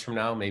few months from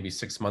now, maybe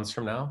 6 months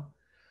from now.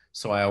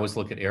 So I always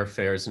look at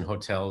airfares and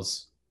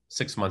hotels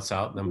 6 months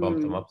out and then bump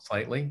them up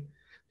slightly.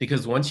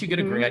 Because once you get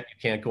a grant, you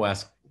can't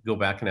go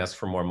back and ask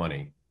for more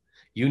money.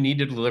 You need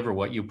to deliver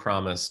what you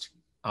promised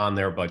on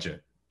their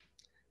budget.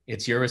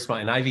 It's your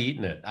response. And I've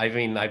eaten it. I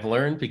mean, I've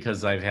learned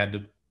because I've had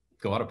to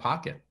go out of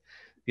pocket.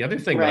 The other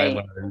thing that I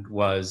learned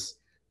was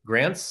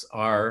grants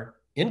are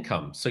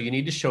income. So you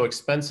need to show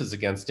expenses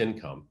against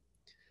income.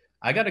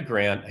 I got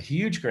a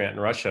huge grant in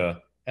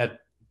Russia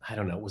at, I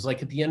don't know, it was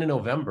like at the end of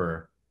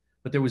November,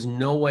 but there was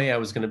no way I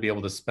was going to be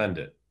able to spend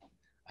it.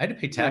 I had to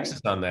pay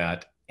taxes on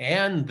that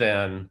and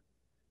then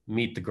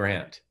meet the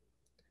grant.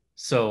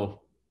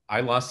 So I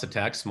lost the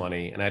tax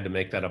money and I had to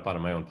make that up out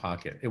of my own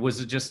pocket. It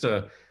was just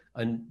a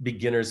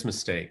beginner's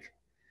mistake.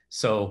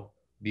 So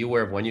be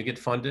aware of when you get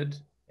funded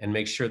and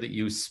make sure that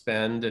you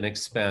spend an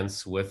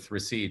expense with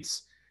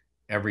receipts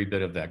every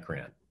bit of that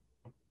grant.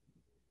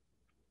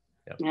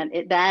 Yep.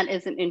 And that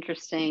is an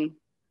interesting,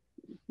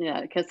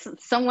 because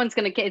someone's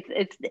going to,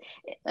 it's,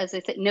 as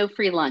I said, no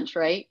free lunch,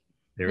 right?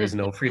 There is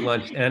no free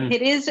lunch. And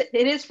it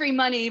is free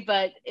money,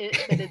 but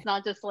it's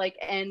not just like,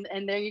 and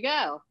there you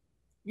go.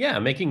 Yeah,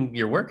 making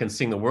your work and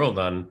seeing the world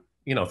on,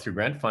 through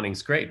grant funding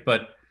is great.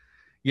 But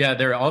yeah,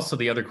 there also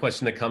the other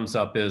question that comes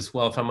up is,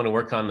 well, if I'm going to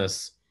work on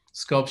this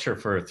sculpture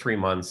for 3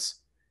 months,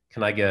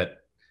 can I get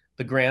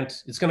the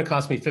grant? It's going to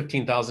cost me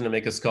 $15,000 to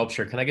make a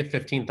sculpture. Can I get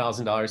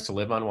 $15,000 to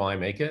live on while I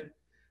make it? And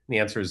the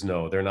answer is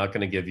no. They're not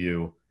going to give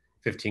you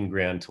 15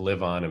 grand to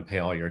live on and pay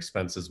all your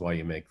expenses while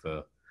you make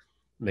the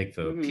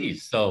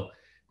piece. So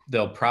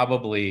they'll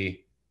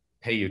probably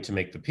pay you to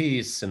make the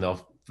piece, and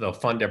they'll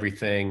fund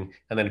everything.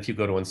 And then if you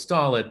go to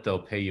install it, they'll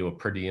pay you a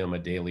per diem, a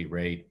daily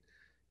rate,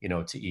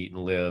 to eat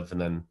and live.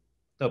 And then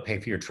they'll pay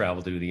for your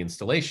travel to do the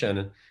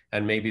installation.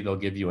 And maybe they'll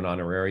give you an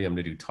honorarium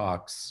to do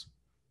talks.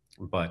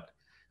 But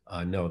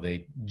no,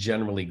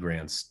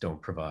 grants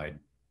don't provide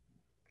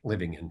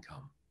living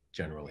income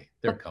generally.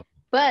 They're a couple.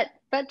 But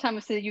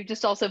Thomas, you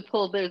just also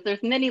pulled,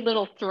 there's many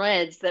little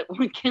threads that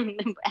one can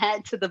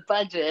add to the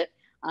budget.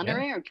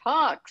 Honorarium,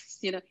 talks,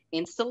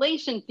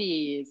 installation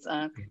fees,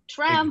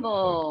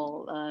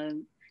 travel,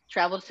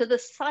 travel to the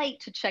site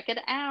to check it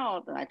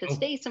out. I have to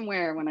stay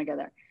somewhere when I go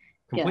there.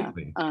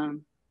 Completely.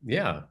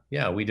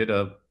 Yeah. We did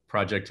a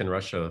project in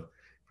Russia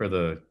for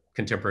the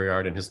Contemporary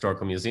Art and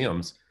Historical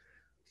Museums.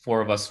 4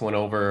 of us went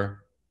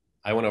over.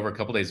 I went over a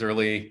couple days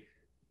early.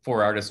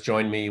 4 artists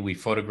joined me. We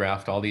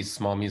photographed all these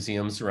small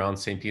museums around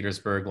St.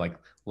 Petersburg, like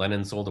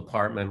Lenin's old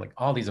apartment, like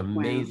all these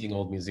amazing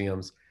old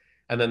museums.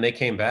 And then they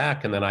came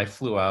back, and then I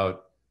flew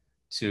out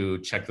to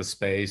check the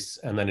space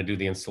and then to do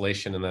the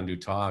installation and then do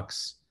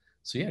talks.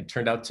 So yeah, it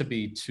turned out to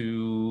be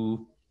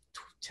 2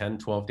 10,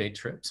 12-day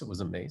trips. It was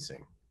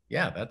amazing.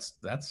 Yeah, that's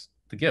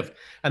the gift.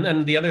 And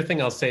then the other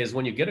thing I'll say is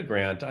when you get a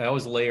grant, I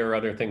always layer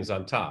other things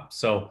on top.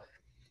 So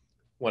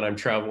when I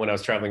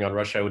was traveling on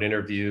Russia, I would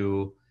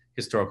interview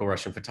historical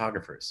Russian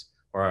photographers,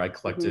 or I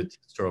collected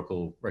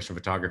historical Russian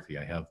photography.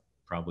 I have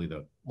probably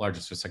the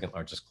largest or second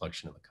largest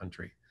collection in the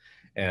country.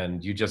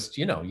 And you just,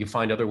 you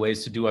find other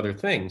ways to do other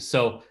things.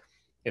 So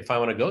if I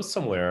want to go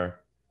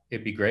somewhere,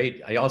 it'd be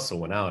great. I also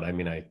went out. I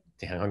mean, I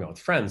hung out with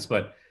friends,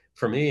 but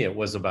for me, it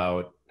was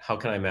about how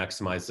can I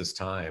maximize this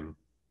time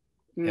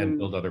and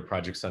build other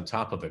projects on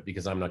top of it,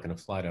 because I'm not going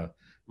to fly to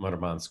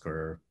Murmansk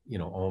or,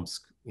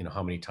 Omsk,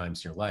 how many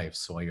times in your life.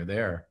 So while you're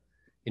there,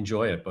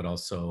 enjoy it, but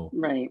also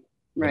right.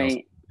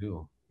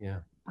 Do. Yeah.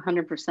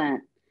 100%.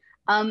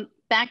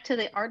 Back to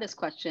the artist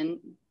question.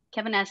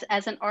 Kevin asks,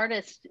 as an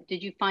artist,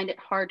 did you find it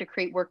hard to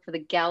create work for the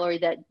gallery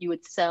that you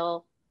would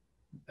sell?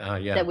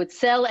 Yeah. That would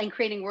sell and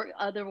creating work,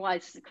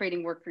 otherwise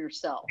creating work for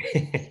yourself?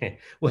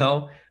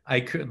 Well,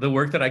 the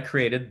work that I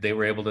created, they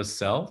were able to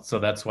sell. So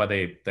that's why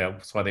they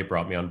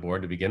brought me on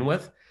board to begin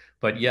with.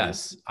 But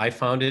yes, I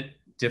found it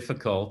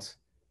difficult.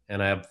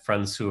 And I have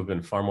friends who have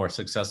been far more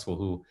successful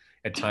who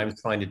at times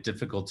find it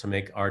difficult to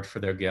make art for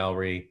their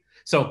gallery.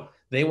 So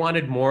they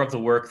wanted more of the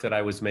work that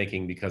I was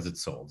making because it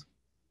sold.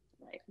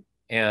 Right.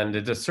 And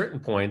at a certain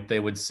point, they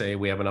would say,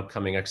 we have an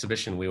upcoming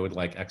exhibition. We would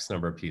like X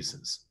number of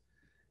pieces.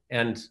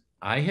 And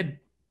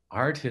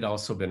art had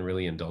also been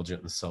really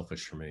indulgent and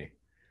selfish for me.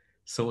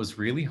 So it was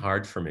really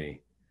hard for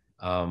me.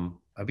 I'll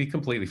be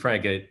completely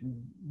frank,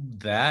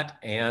 that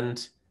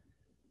and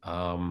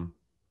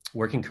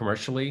working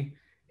commercially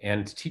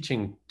and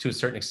teaching to a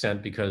certain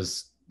extent,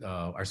 because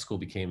our school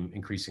became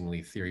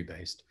increasingly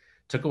theory-based,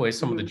 took away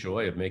some of the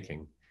joy of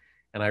making.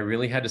 And I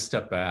really had to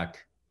step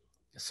back.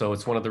 So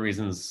it's one of the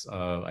reasons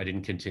I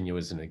didn't continue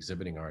as an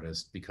exhibiting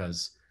artist,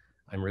 because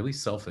I'm really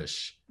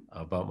selfish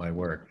about my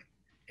work.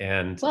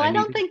 And well, I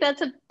don't think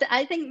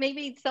I think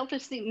maybe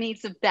selfishly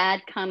needs a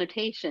bad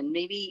connotation.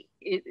 Maybe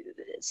it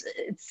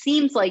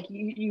seems like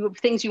you have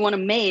things you want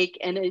to make,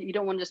 and you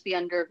don't want to just be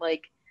under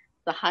like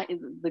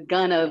the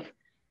gun of,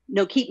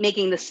 no, keep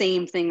making the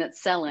same thing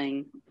that's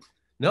selling.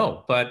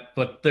 No, but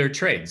they're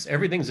trades.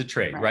 Everything's a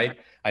trade, right?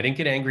 I didn't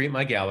get angry at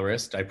my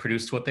gallerist. I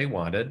produced what they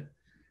wanted,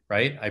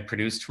 right? I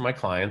produced for my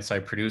clients. I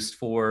produced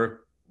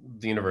for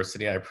the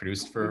university. I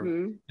produced for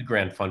the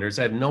grant funders.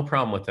 I have no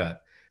problem with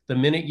that. The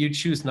minute you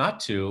choose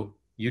not to,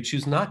 you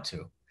choose not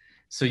to.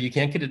 So you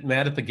can't get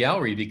mad at the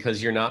gallery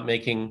because they're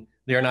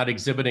not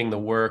exhibiting the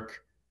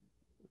work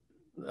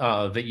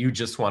that you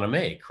just want to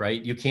make, right?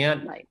 You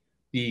can't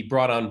be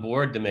brought on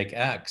board to make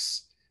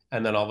X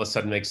and then all of a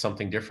sudden make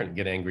something different and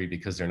get angry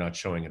because they're not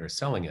showing it or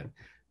selling it.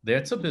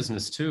 That's a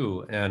business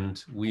too,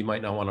 and we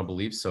might not want to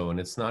believe so. And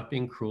it's not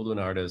being cruel to an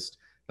artist.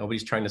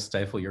 Nobody's trying to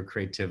stifle your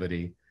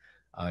creativity.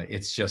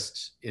 It's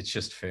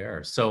just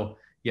fair. So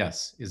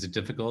yes, is it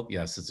difficult?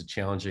 Yes. Is it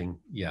challenging?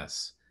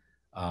 Yes.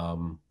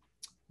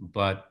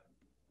 But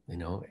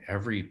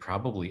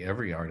probably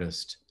every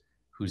artist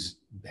who's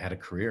had a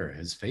career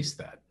has faced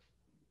that.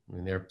 I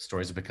mean, there are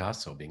stories of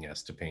Picasso being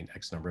asked to paint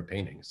X number of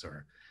paintings,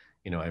 or,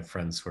 I have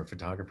friends who are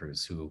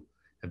photographers who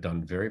have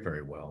done very,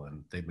 very well,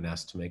 and they've been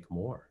asked to make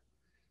more.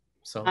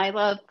 So I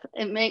love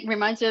it.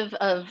 Reminds me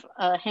of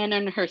Hannah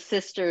and her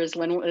sisters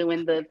when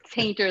the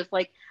painter's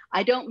like,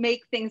 I don't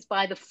make things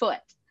by the foot.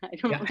 I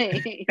don't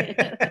make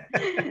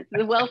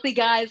the wealthy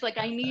guy's like,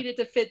 I need it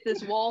to fit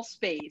this wall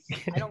space.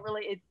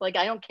 It's like,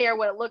 I don't care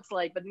what it looks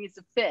like, but it needs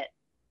to fit.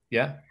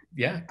 Yeah,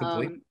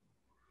 completely.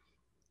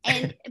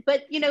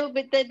 But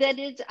that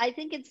is, I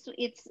think it's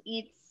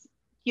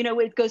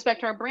it goes back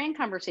to our brand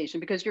conversation,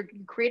 because you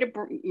create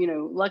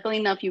luckily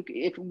enough,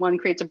 if one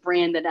creates a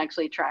brand that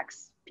actually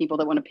attracts people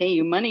that want to pay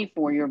you money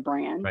for your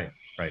brand,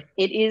 right.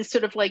 It is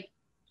sort of like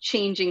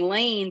changing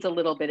lanes a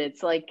little bit.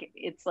 It's like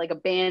a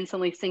band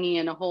suddenly singing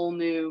in a whole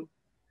new,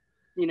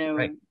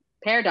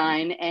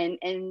 paradigm,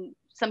 and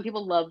some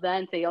people love that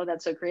and say, oh,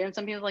 that's so creative. And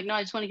some people are like, no,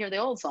 I just want to hear the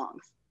old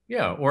songs.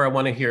 Yeah, or I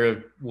want to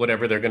hear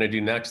whatever they're going to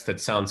do next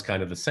that sounds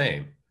kind of the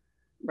same.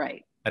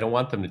 Right. I don't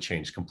want them to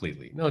change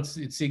completely. No, it's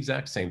the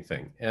exact same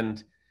thing.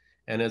 And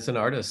as an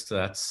artist,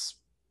 that's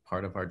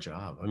part of our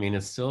job. I mean,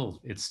 it's still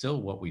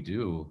what we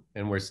do,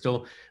 and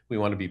we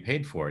want to be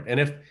paid for it. And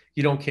if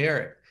you don't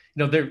care,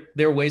 there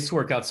are ways to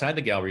work outside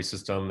the gallery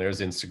system.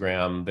 There's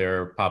Instagram,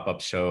 there are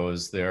pop-up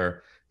shows, there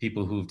are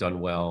people who've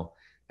done well,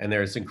 and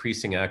there's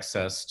increasing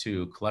access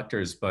to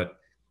collectors. But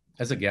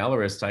as a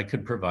gallerist, I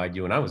could provide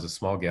you, and I was a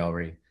small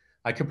gallery,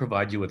 I could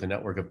provide you with a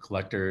network of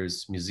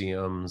collectors,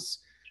 museums,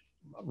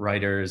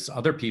 writers,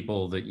 other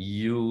people that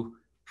you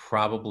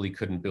probably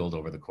couldn't build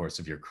over the course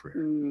of your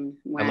career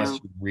unless Wow.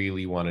 you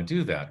really want to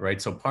do that,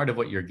 right? So part of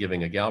what you're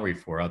giving a gallery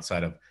for,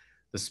 outside of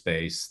the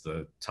space,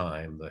 the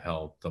time, the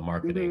help, the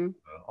marketing,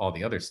 all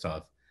the other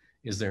stuff,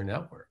 is their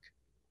network.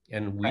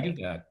 And we do Right.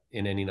 that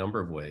in any number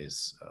of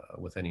ways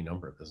with any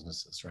number of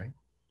businesses, right?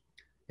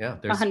 Yeah,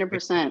 there's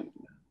 100%.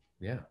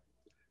 yeah.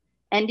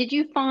 And did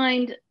you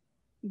find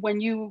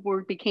when you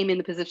became in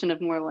the position of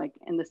more like,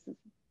 and this is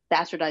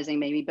bastardizing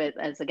maybe, but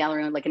as a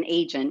gallery owner, like an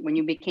agent, when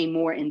you became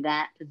more in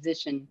that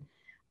position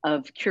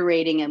of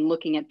curating and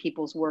looking at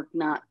people's work,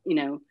 not, you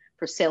know,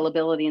 for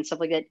saleability and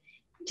stuff like that,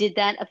 did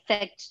that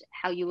affect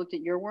how you looked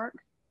at your work?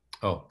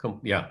 Oh,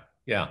 yeah,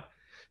 yeah.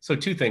 So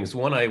two things.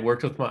 One, I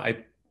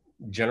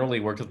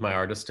generally worked with my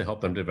artists to help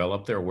them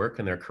develop their work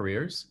and their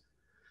careers.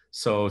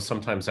 So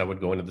sometimes I would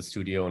go into the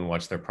studio and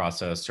watch their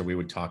process, or we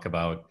would talk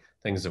about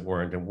things that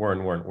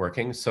weren't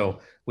working. So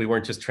we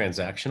weren't just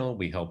transactional.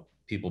 We helped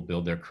people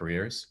build their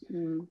careers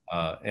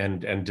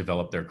and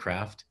develop their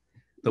craft.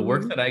 The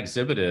work that I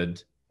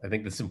exhibited, I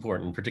think that's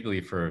important,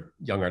 particularly for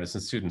young artists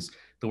and students.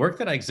 The work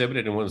that I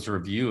exhibited and was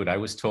reviewed, I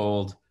was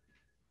told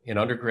in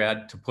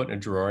undergrad to put in a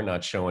drawer,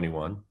 not show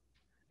anyone.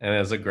 And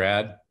as a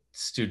grad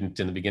student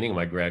in the beginning of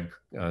my grad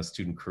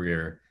student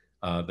career,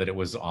 that it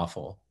was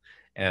awful.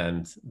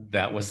 And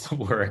that was the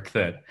work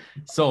that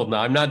sold. Now,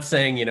 I'm not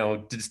saying, you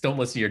know, just don't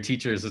listen to your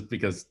teachers,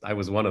 because I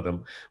was one of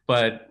them,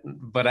 but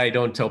I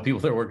don't tell people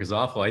their work is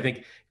awful. I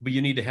think, but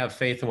you need to have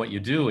faith in what you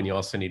do, and you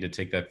also need to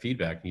take that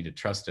feedback, you need to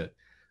trust it.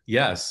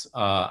 Yes,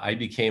 I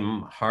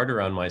became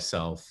harder on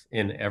myself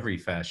in every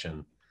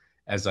fashion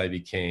as I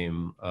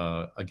became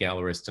a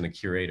gallerist and a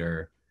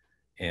curator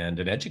and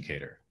an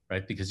educator,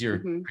 right? Because you're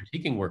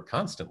critiquing work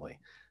constantly.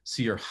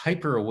 So you're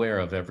hyper aware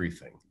of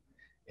everything.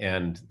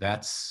 And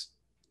that's,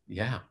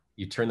 yeah,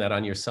 you turn that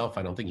on yourself.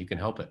 I don't think you can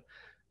help it.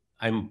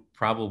 I'm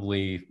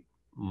probably,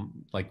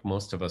 like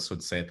most of us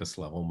would say at this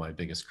level, my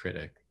biggest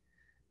critic.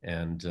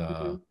 And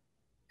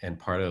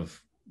part of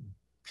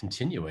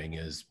continuing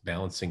is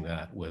balancing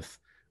that with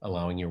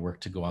allowing your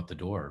work to go out the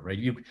door, right?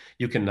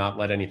 You cannot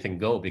let anything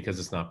go because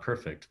it's not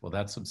perfect. Well,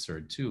 that's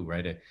absurd too,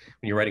 right? When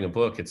you're writing a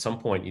book, at some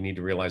point you need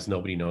to realize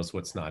nobody knows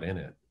what's not in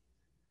it.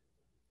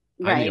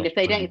 Right. If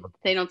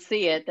they don't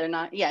see it, they're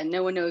not, yeah,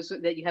 no one knows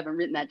that you haven't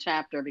written that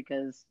chapter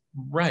because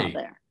it's not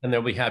there. And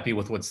they'll be happy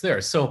with what's there.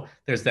 So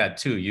there's that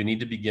too. You need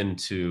to begin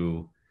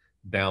to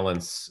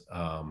balance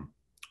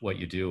what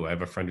you do. I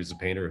have a friend who's a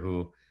painter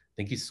who, I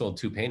think he sold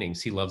 2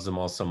 paintings. He loves them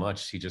all so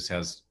much. He just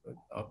has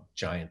a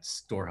giant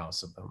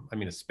storehouse of them. I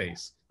mean, a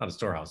space, not a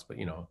storehouse, but,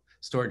 you know,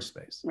 storage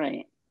space.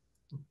 Right.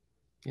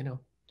 You know,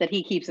 that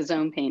he keeps his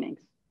own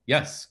paintings.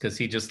 Yes, because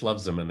he just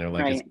loves them and they're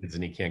like his kids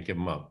and he can't give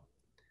them up.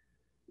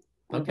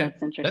 Okay,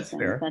 that's interesting. That's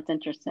fair. That's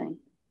interesting.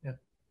 Yeah.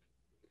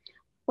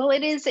 Well,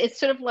 it's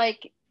sort of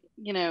like,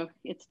 you know,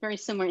 it's very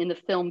similar in the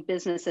film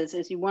businesses,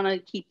 is you want to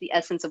keep the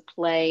essence of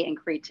play and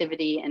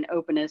creativity and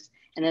openness.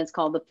 And then it's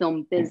called the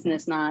film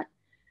business, not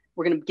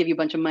we're going to give you a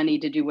bunch of money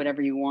to do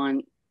whatever you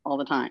want all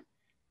the time.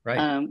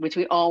 Right. Which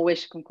we all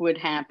wish would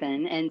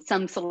happen. And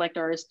some select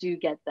artists do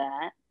get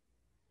that.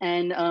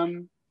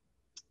 And,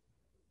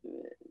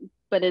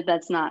 but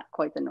that's not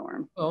quite the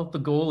norm. Well, the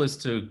goal is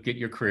to get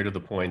your career to the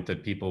point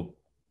that people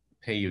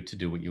pay you to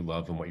do what you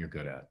love and what you're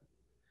good at.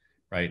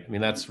 Right. I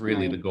mean, that's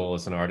really the goal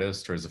as an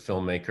artist or as a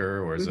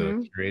filmmaker or as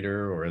a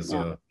curator or as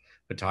a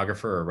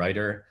photographer or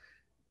writer.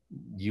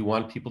 You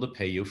want people to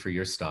pay you for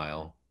your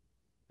style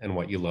and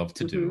what you love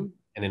to do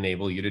and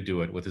enable you to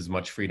do it with as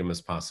much freedom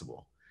as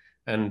possible.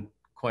 And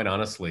quite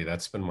honestly,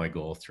 that's been my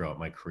goal throughout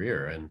my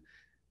career.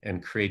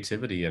 And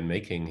creativity and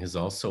making has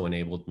also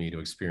enabled me to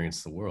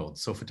experience the world.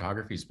 So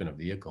photography has been a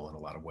vehicle in a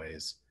lot of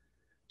ways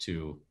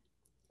to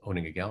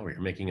owning a gallery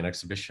or making an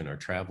exhibition or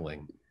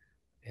traveling.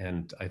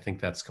 And I think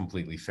that's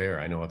completely fair.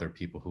 I know other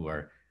people who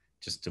are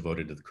just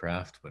devoted to the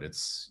craft, but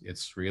it's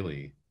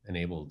really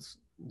enabled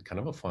kind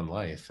of a fun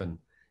life. And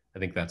I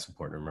think that's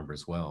important to remember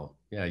as well.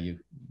 Yeah,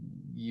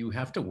 you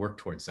have to work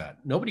towards that.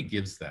 Nobody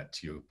gives that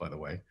to you, by the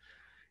way.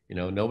 You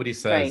know, nobody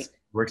says,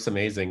 work's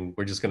amazing,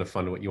 we're just going to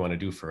fund what you want to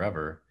do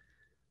forever.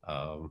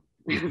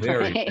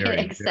 Very,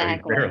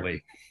 very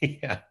rarely.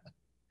 Yeah.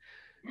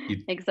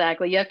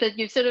 Exactly.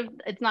 You sort of,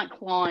 it's not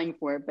clawing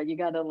for it, but you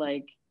got to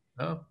like,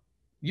 oh,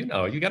 you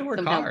know, you got to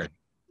work hard.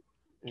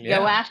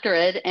 Go after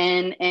it,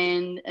 and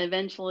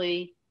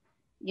eventually,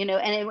 you know,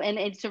 and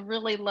it's a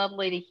really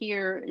lovely to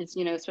hear is,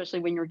 you know, especially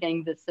when you're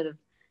getting this sort of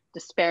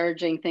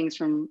disparaging things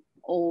from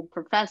old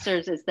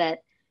professors, is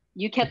that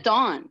you kept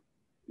on,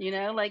 you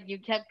know, like you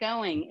kept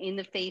going in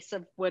the face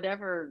of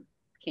whatever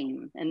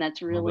came, and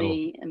that's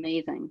really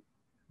amazing.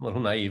 A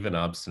little naive and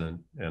obstinate,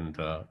 and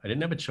I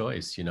didn't have a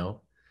choice, you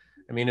know.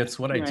 I mean, it's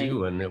what I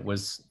do, and it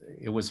was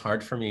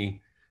hard for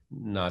me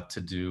not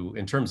to do,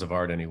 in terms of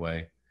art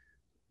anyway,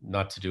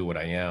 not to do what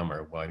I am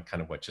or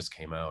what just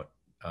came out.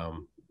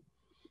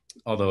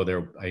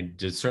 Although I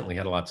certainly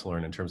had a lot to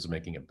learn in terms of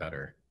making it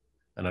better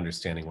and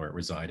understanding where it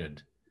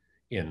resided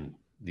in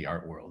the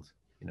art world.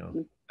 You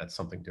know, that's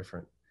something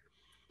different.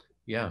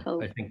 Yeah,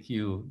 I think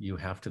you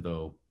have to,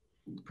 though,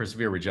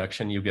 persevere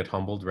rejection. You get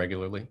humbled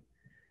regularly.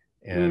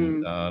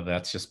 And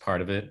that's just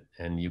part of it.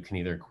 And you can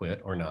either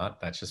quit or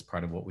not. That's just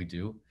part of what we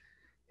do.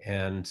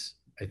 And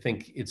I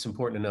think it's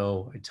important to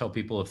know, I tell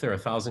people if there are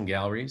 1,000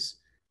 galleries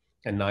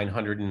and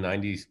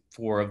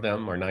 994 of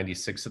them or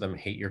 96 of them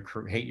hate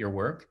your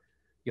work,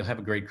 you'll have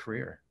a great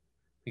career.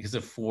 Because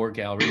if 4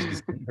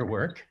 galleries hate your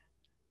work,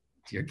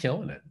 you're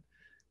killing it.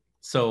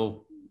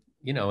 So,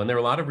 you know, and there are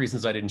a lot of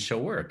reasons I didn't show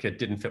work. It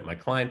didn't fit my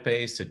client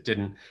base. It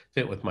didn't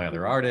fit with my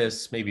other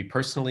artists. Maybe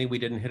personally, we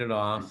didn't hit it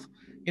off,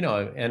 you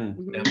know,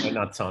 and that might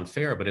not sound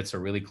fair, but it's a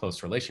really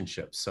close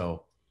relationship.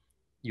 So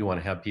you want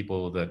to have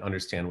people that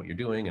understand what you're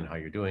doing and how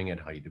you're doing it,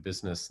 how you do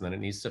business, and then it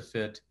needs to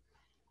fit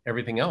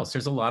everything else.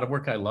 There's a lot of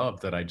work I love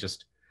that I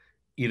just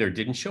either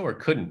didn't show or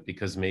couldn't,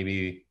 because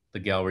maybe the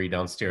gallery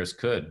downstairs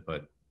could,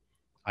 but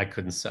I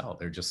couldn't sell.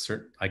 They're just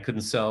certain, I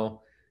couldn't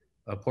sell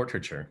a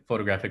portraiture,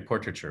 photographic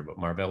portraiture, but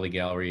Marvelli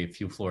Gallery, a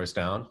few floors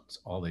down, it's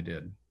all they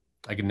did.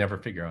 I could never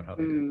figure out how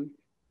they did.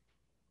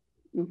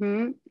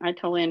 I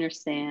totally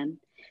understand.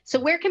 So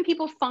where can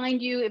people find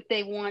you if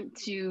they want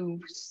to,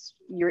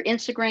 your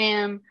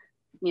Instagram,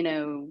 you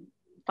know,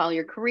 follow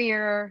your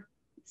career?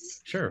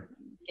 Sure.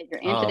 Get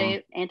your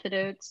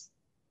antidotes.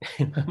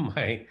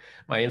 My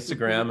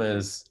Instagram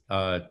is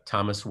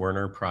Thomas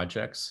Werner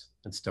Projects.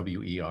 It's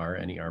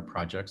WERNER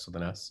Projects with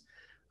an S.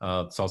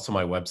 It's also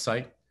my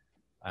website.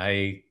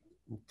 I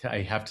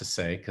have to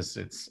say, because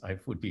I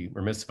would be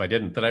remiss if I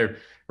didn't, that I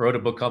wrote a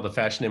book called The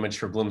Fashion Image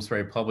for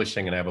Bloomsbury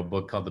Publishing, and I have a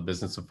book called The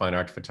Business of Fine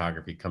Art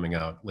Photography coming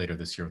out later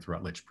this year with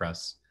Routledge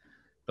Press.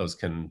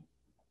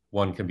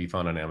 One can be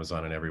found on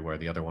Amazon and everywhere.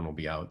 The other one will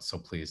be out, so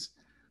please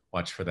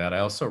watch for that. I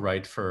also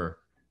write for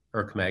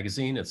IRC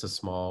magazine. It's a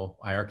small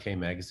IRK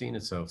magazine.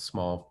 It's a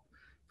small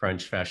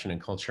French fashion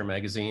and culture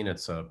magazine.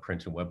 It's a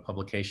print and web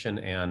publication,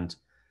 and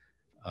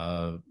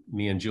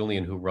me and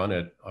Julian, who run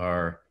it,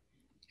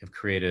 have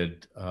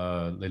created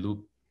Les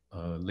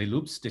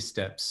Loops des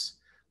Steppes,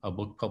 a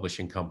book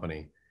publishing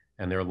company,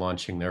 and they're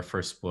launching their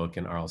first book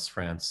in Arles,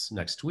 France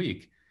next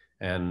week.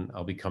 And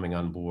I'll be coming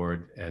on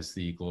board as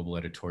the global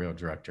editorial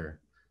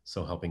director,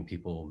 so helping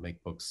people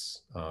make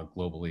books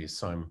globally.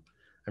 So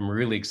I'm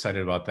really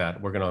excited about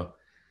that. We're gonna,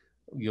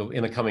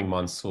 in the coming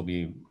months, we'll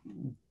be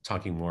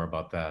talking more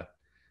about that.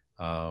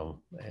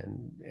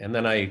 And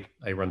then I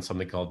run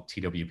something called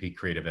TWP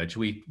Creative Edge.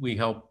 We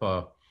help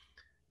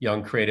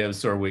young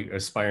creatives, or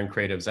aspiring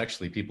creatives,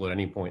 actually people at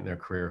any point in their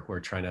career who are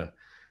trying to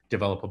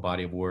develop a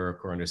body of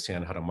work or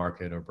understand how to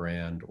market or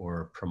brand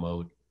or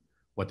promote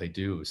what they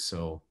do.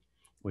 So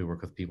we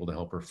work with people to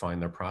help refine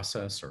their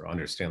process or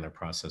understand their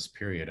process,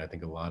 period. I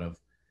think a lot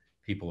of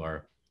people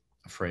are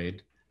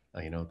afraid,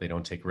 you know, they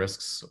don't take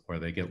risks, or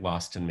they get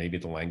lost in maybe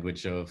the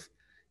language of,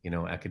 you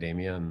know,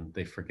 academia, and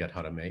they forget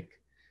how to make.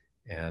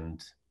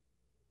 And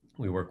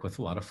we work with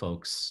a lot of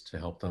folks to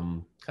help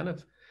them kind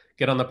of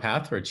get on the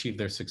path or achieve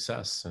their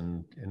success.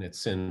 And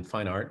it's in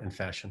fine art and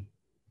fashion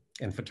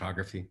and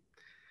photography.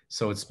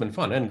 So it's been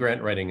fun, and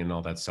grant writing and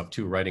all that stuff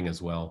too, writing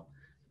as well.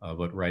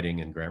 But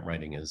writing and grant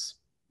writing is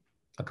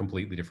a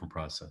completely different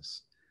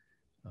process.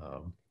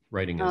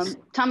 Writing is...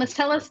 Thomas,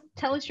 tell us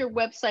your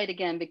website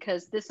again,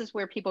 because this is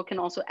where people can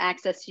also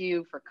access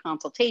you for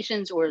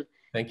consultations or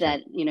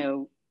you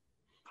know,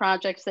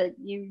 projects that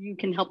you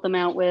can help them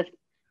out with.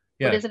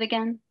 Yeah. What is it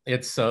again?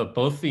 It's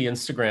both the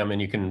Instagram,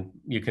 and you can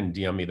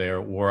DM me there,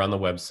 or on the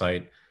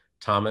website,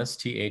 Thomas,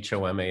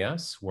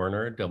 THOMAS,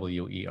 Werner,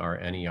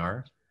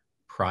 WERNER,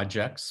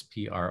 projects,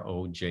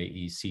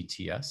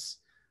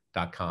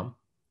 PROJECTS.com.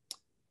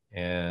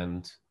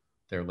 And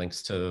there are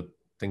links to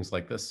things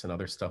like this and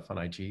other stuff on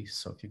IG.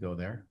 So if you go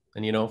there,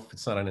 and you know, if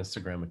it's not on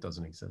Instagram, it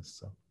doesn't exist.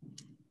 So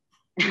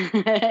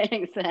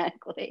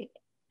exactly.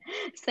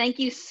 Thank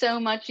you so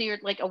much. You're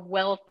like a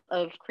wealth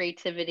of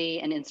creativity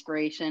and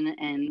inspiration,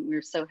 and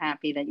we're so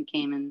happy that you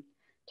came and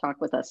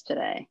talked with us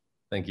today.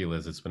 Thank you,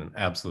 Liz. It's been an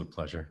absolute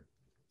pleasure.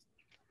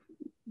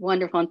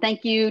 Wonderful. And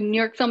thank you, New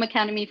York Film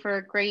Academy, for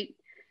a great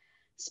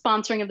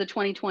sponsoring of the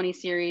 2020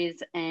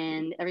 series.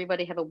 And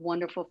everybody have a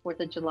wonderful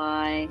 4th of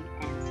July,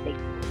 and stay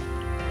cool.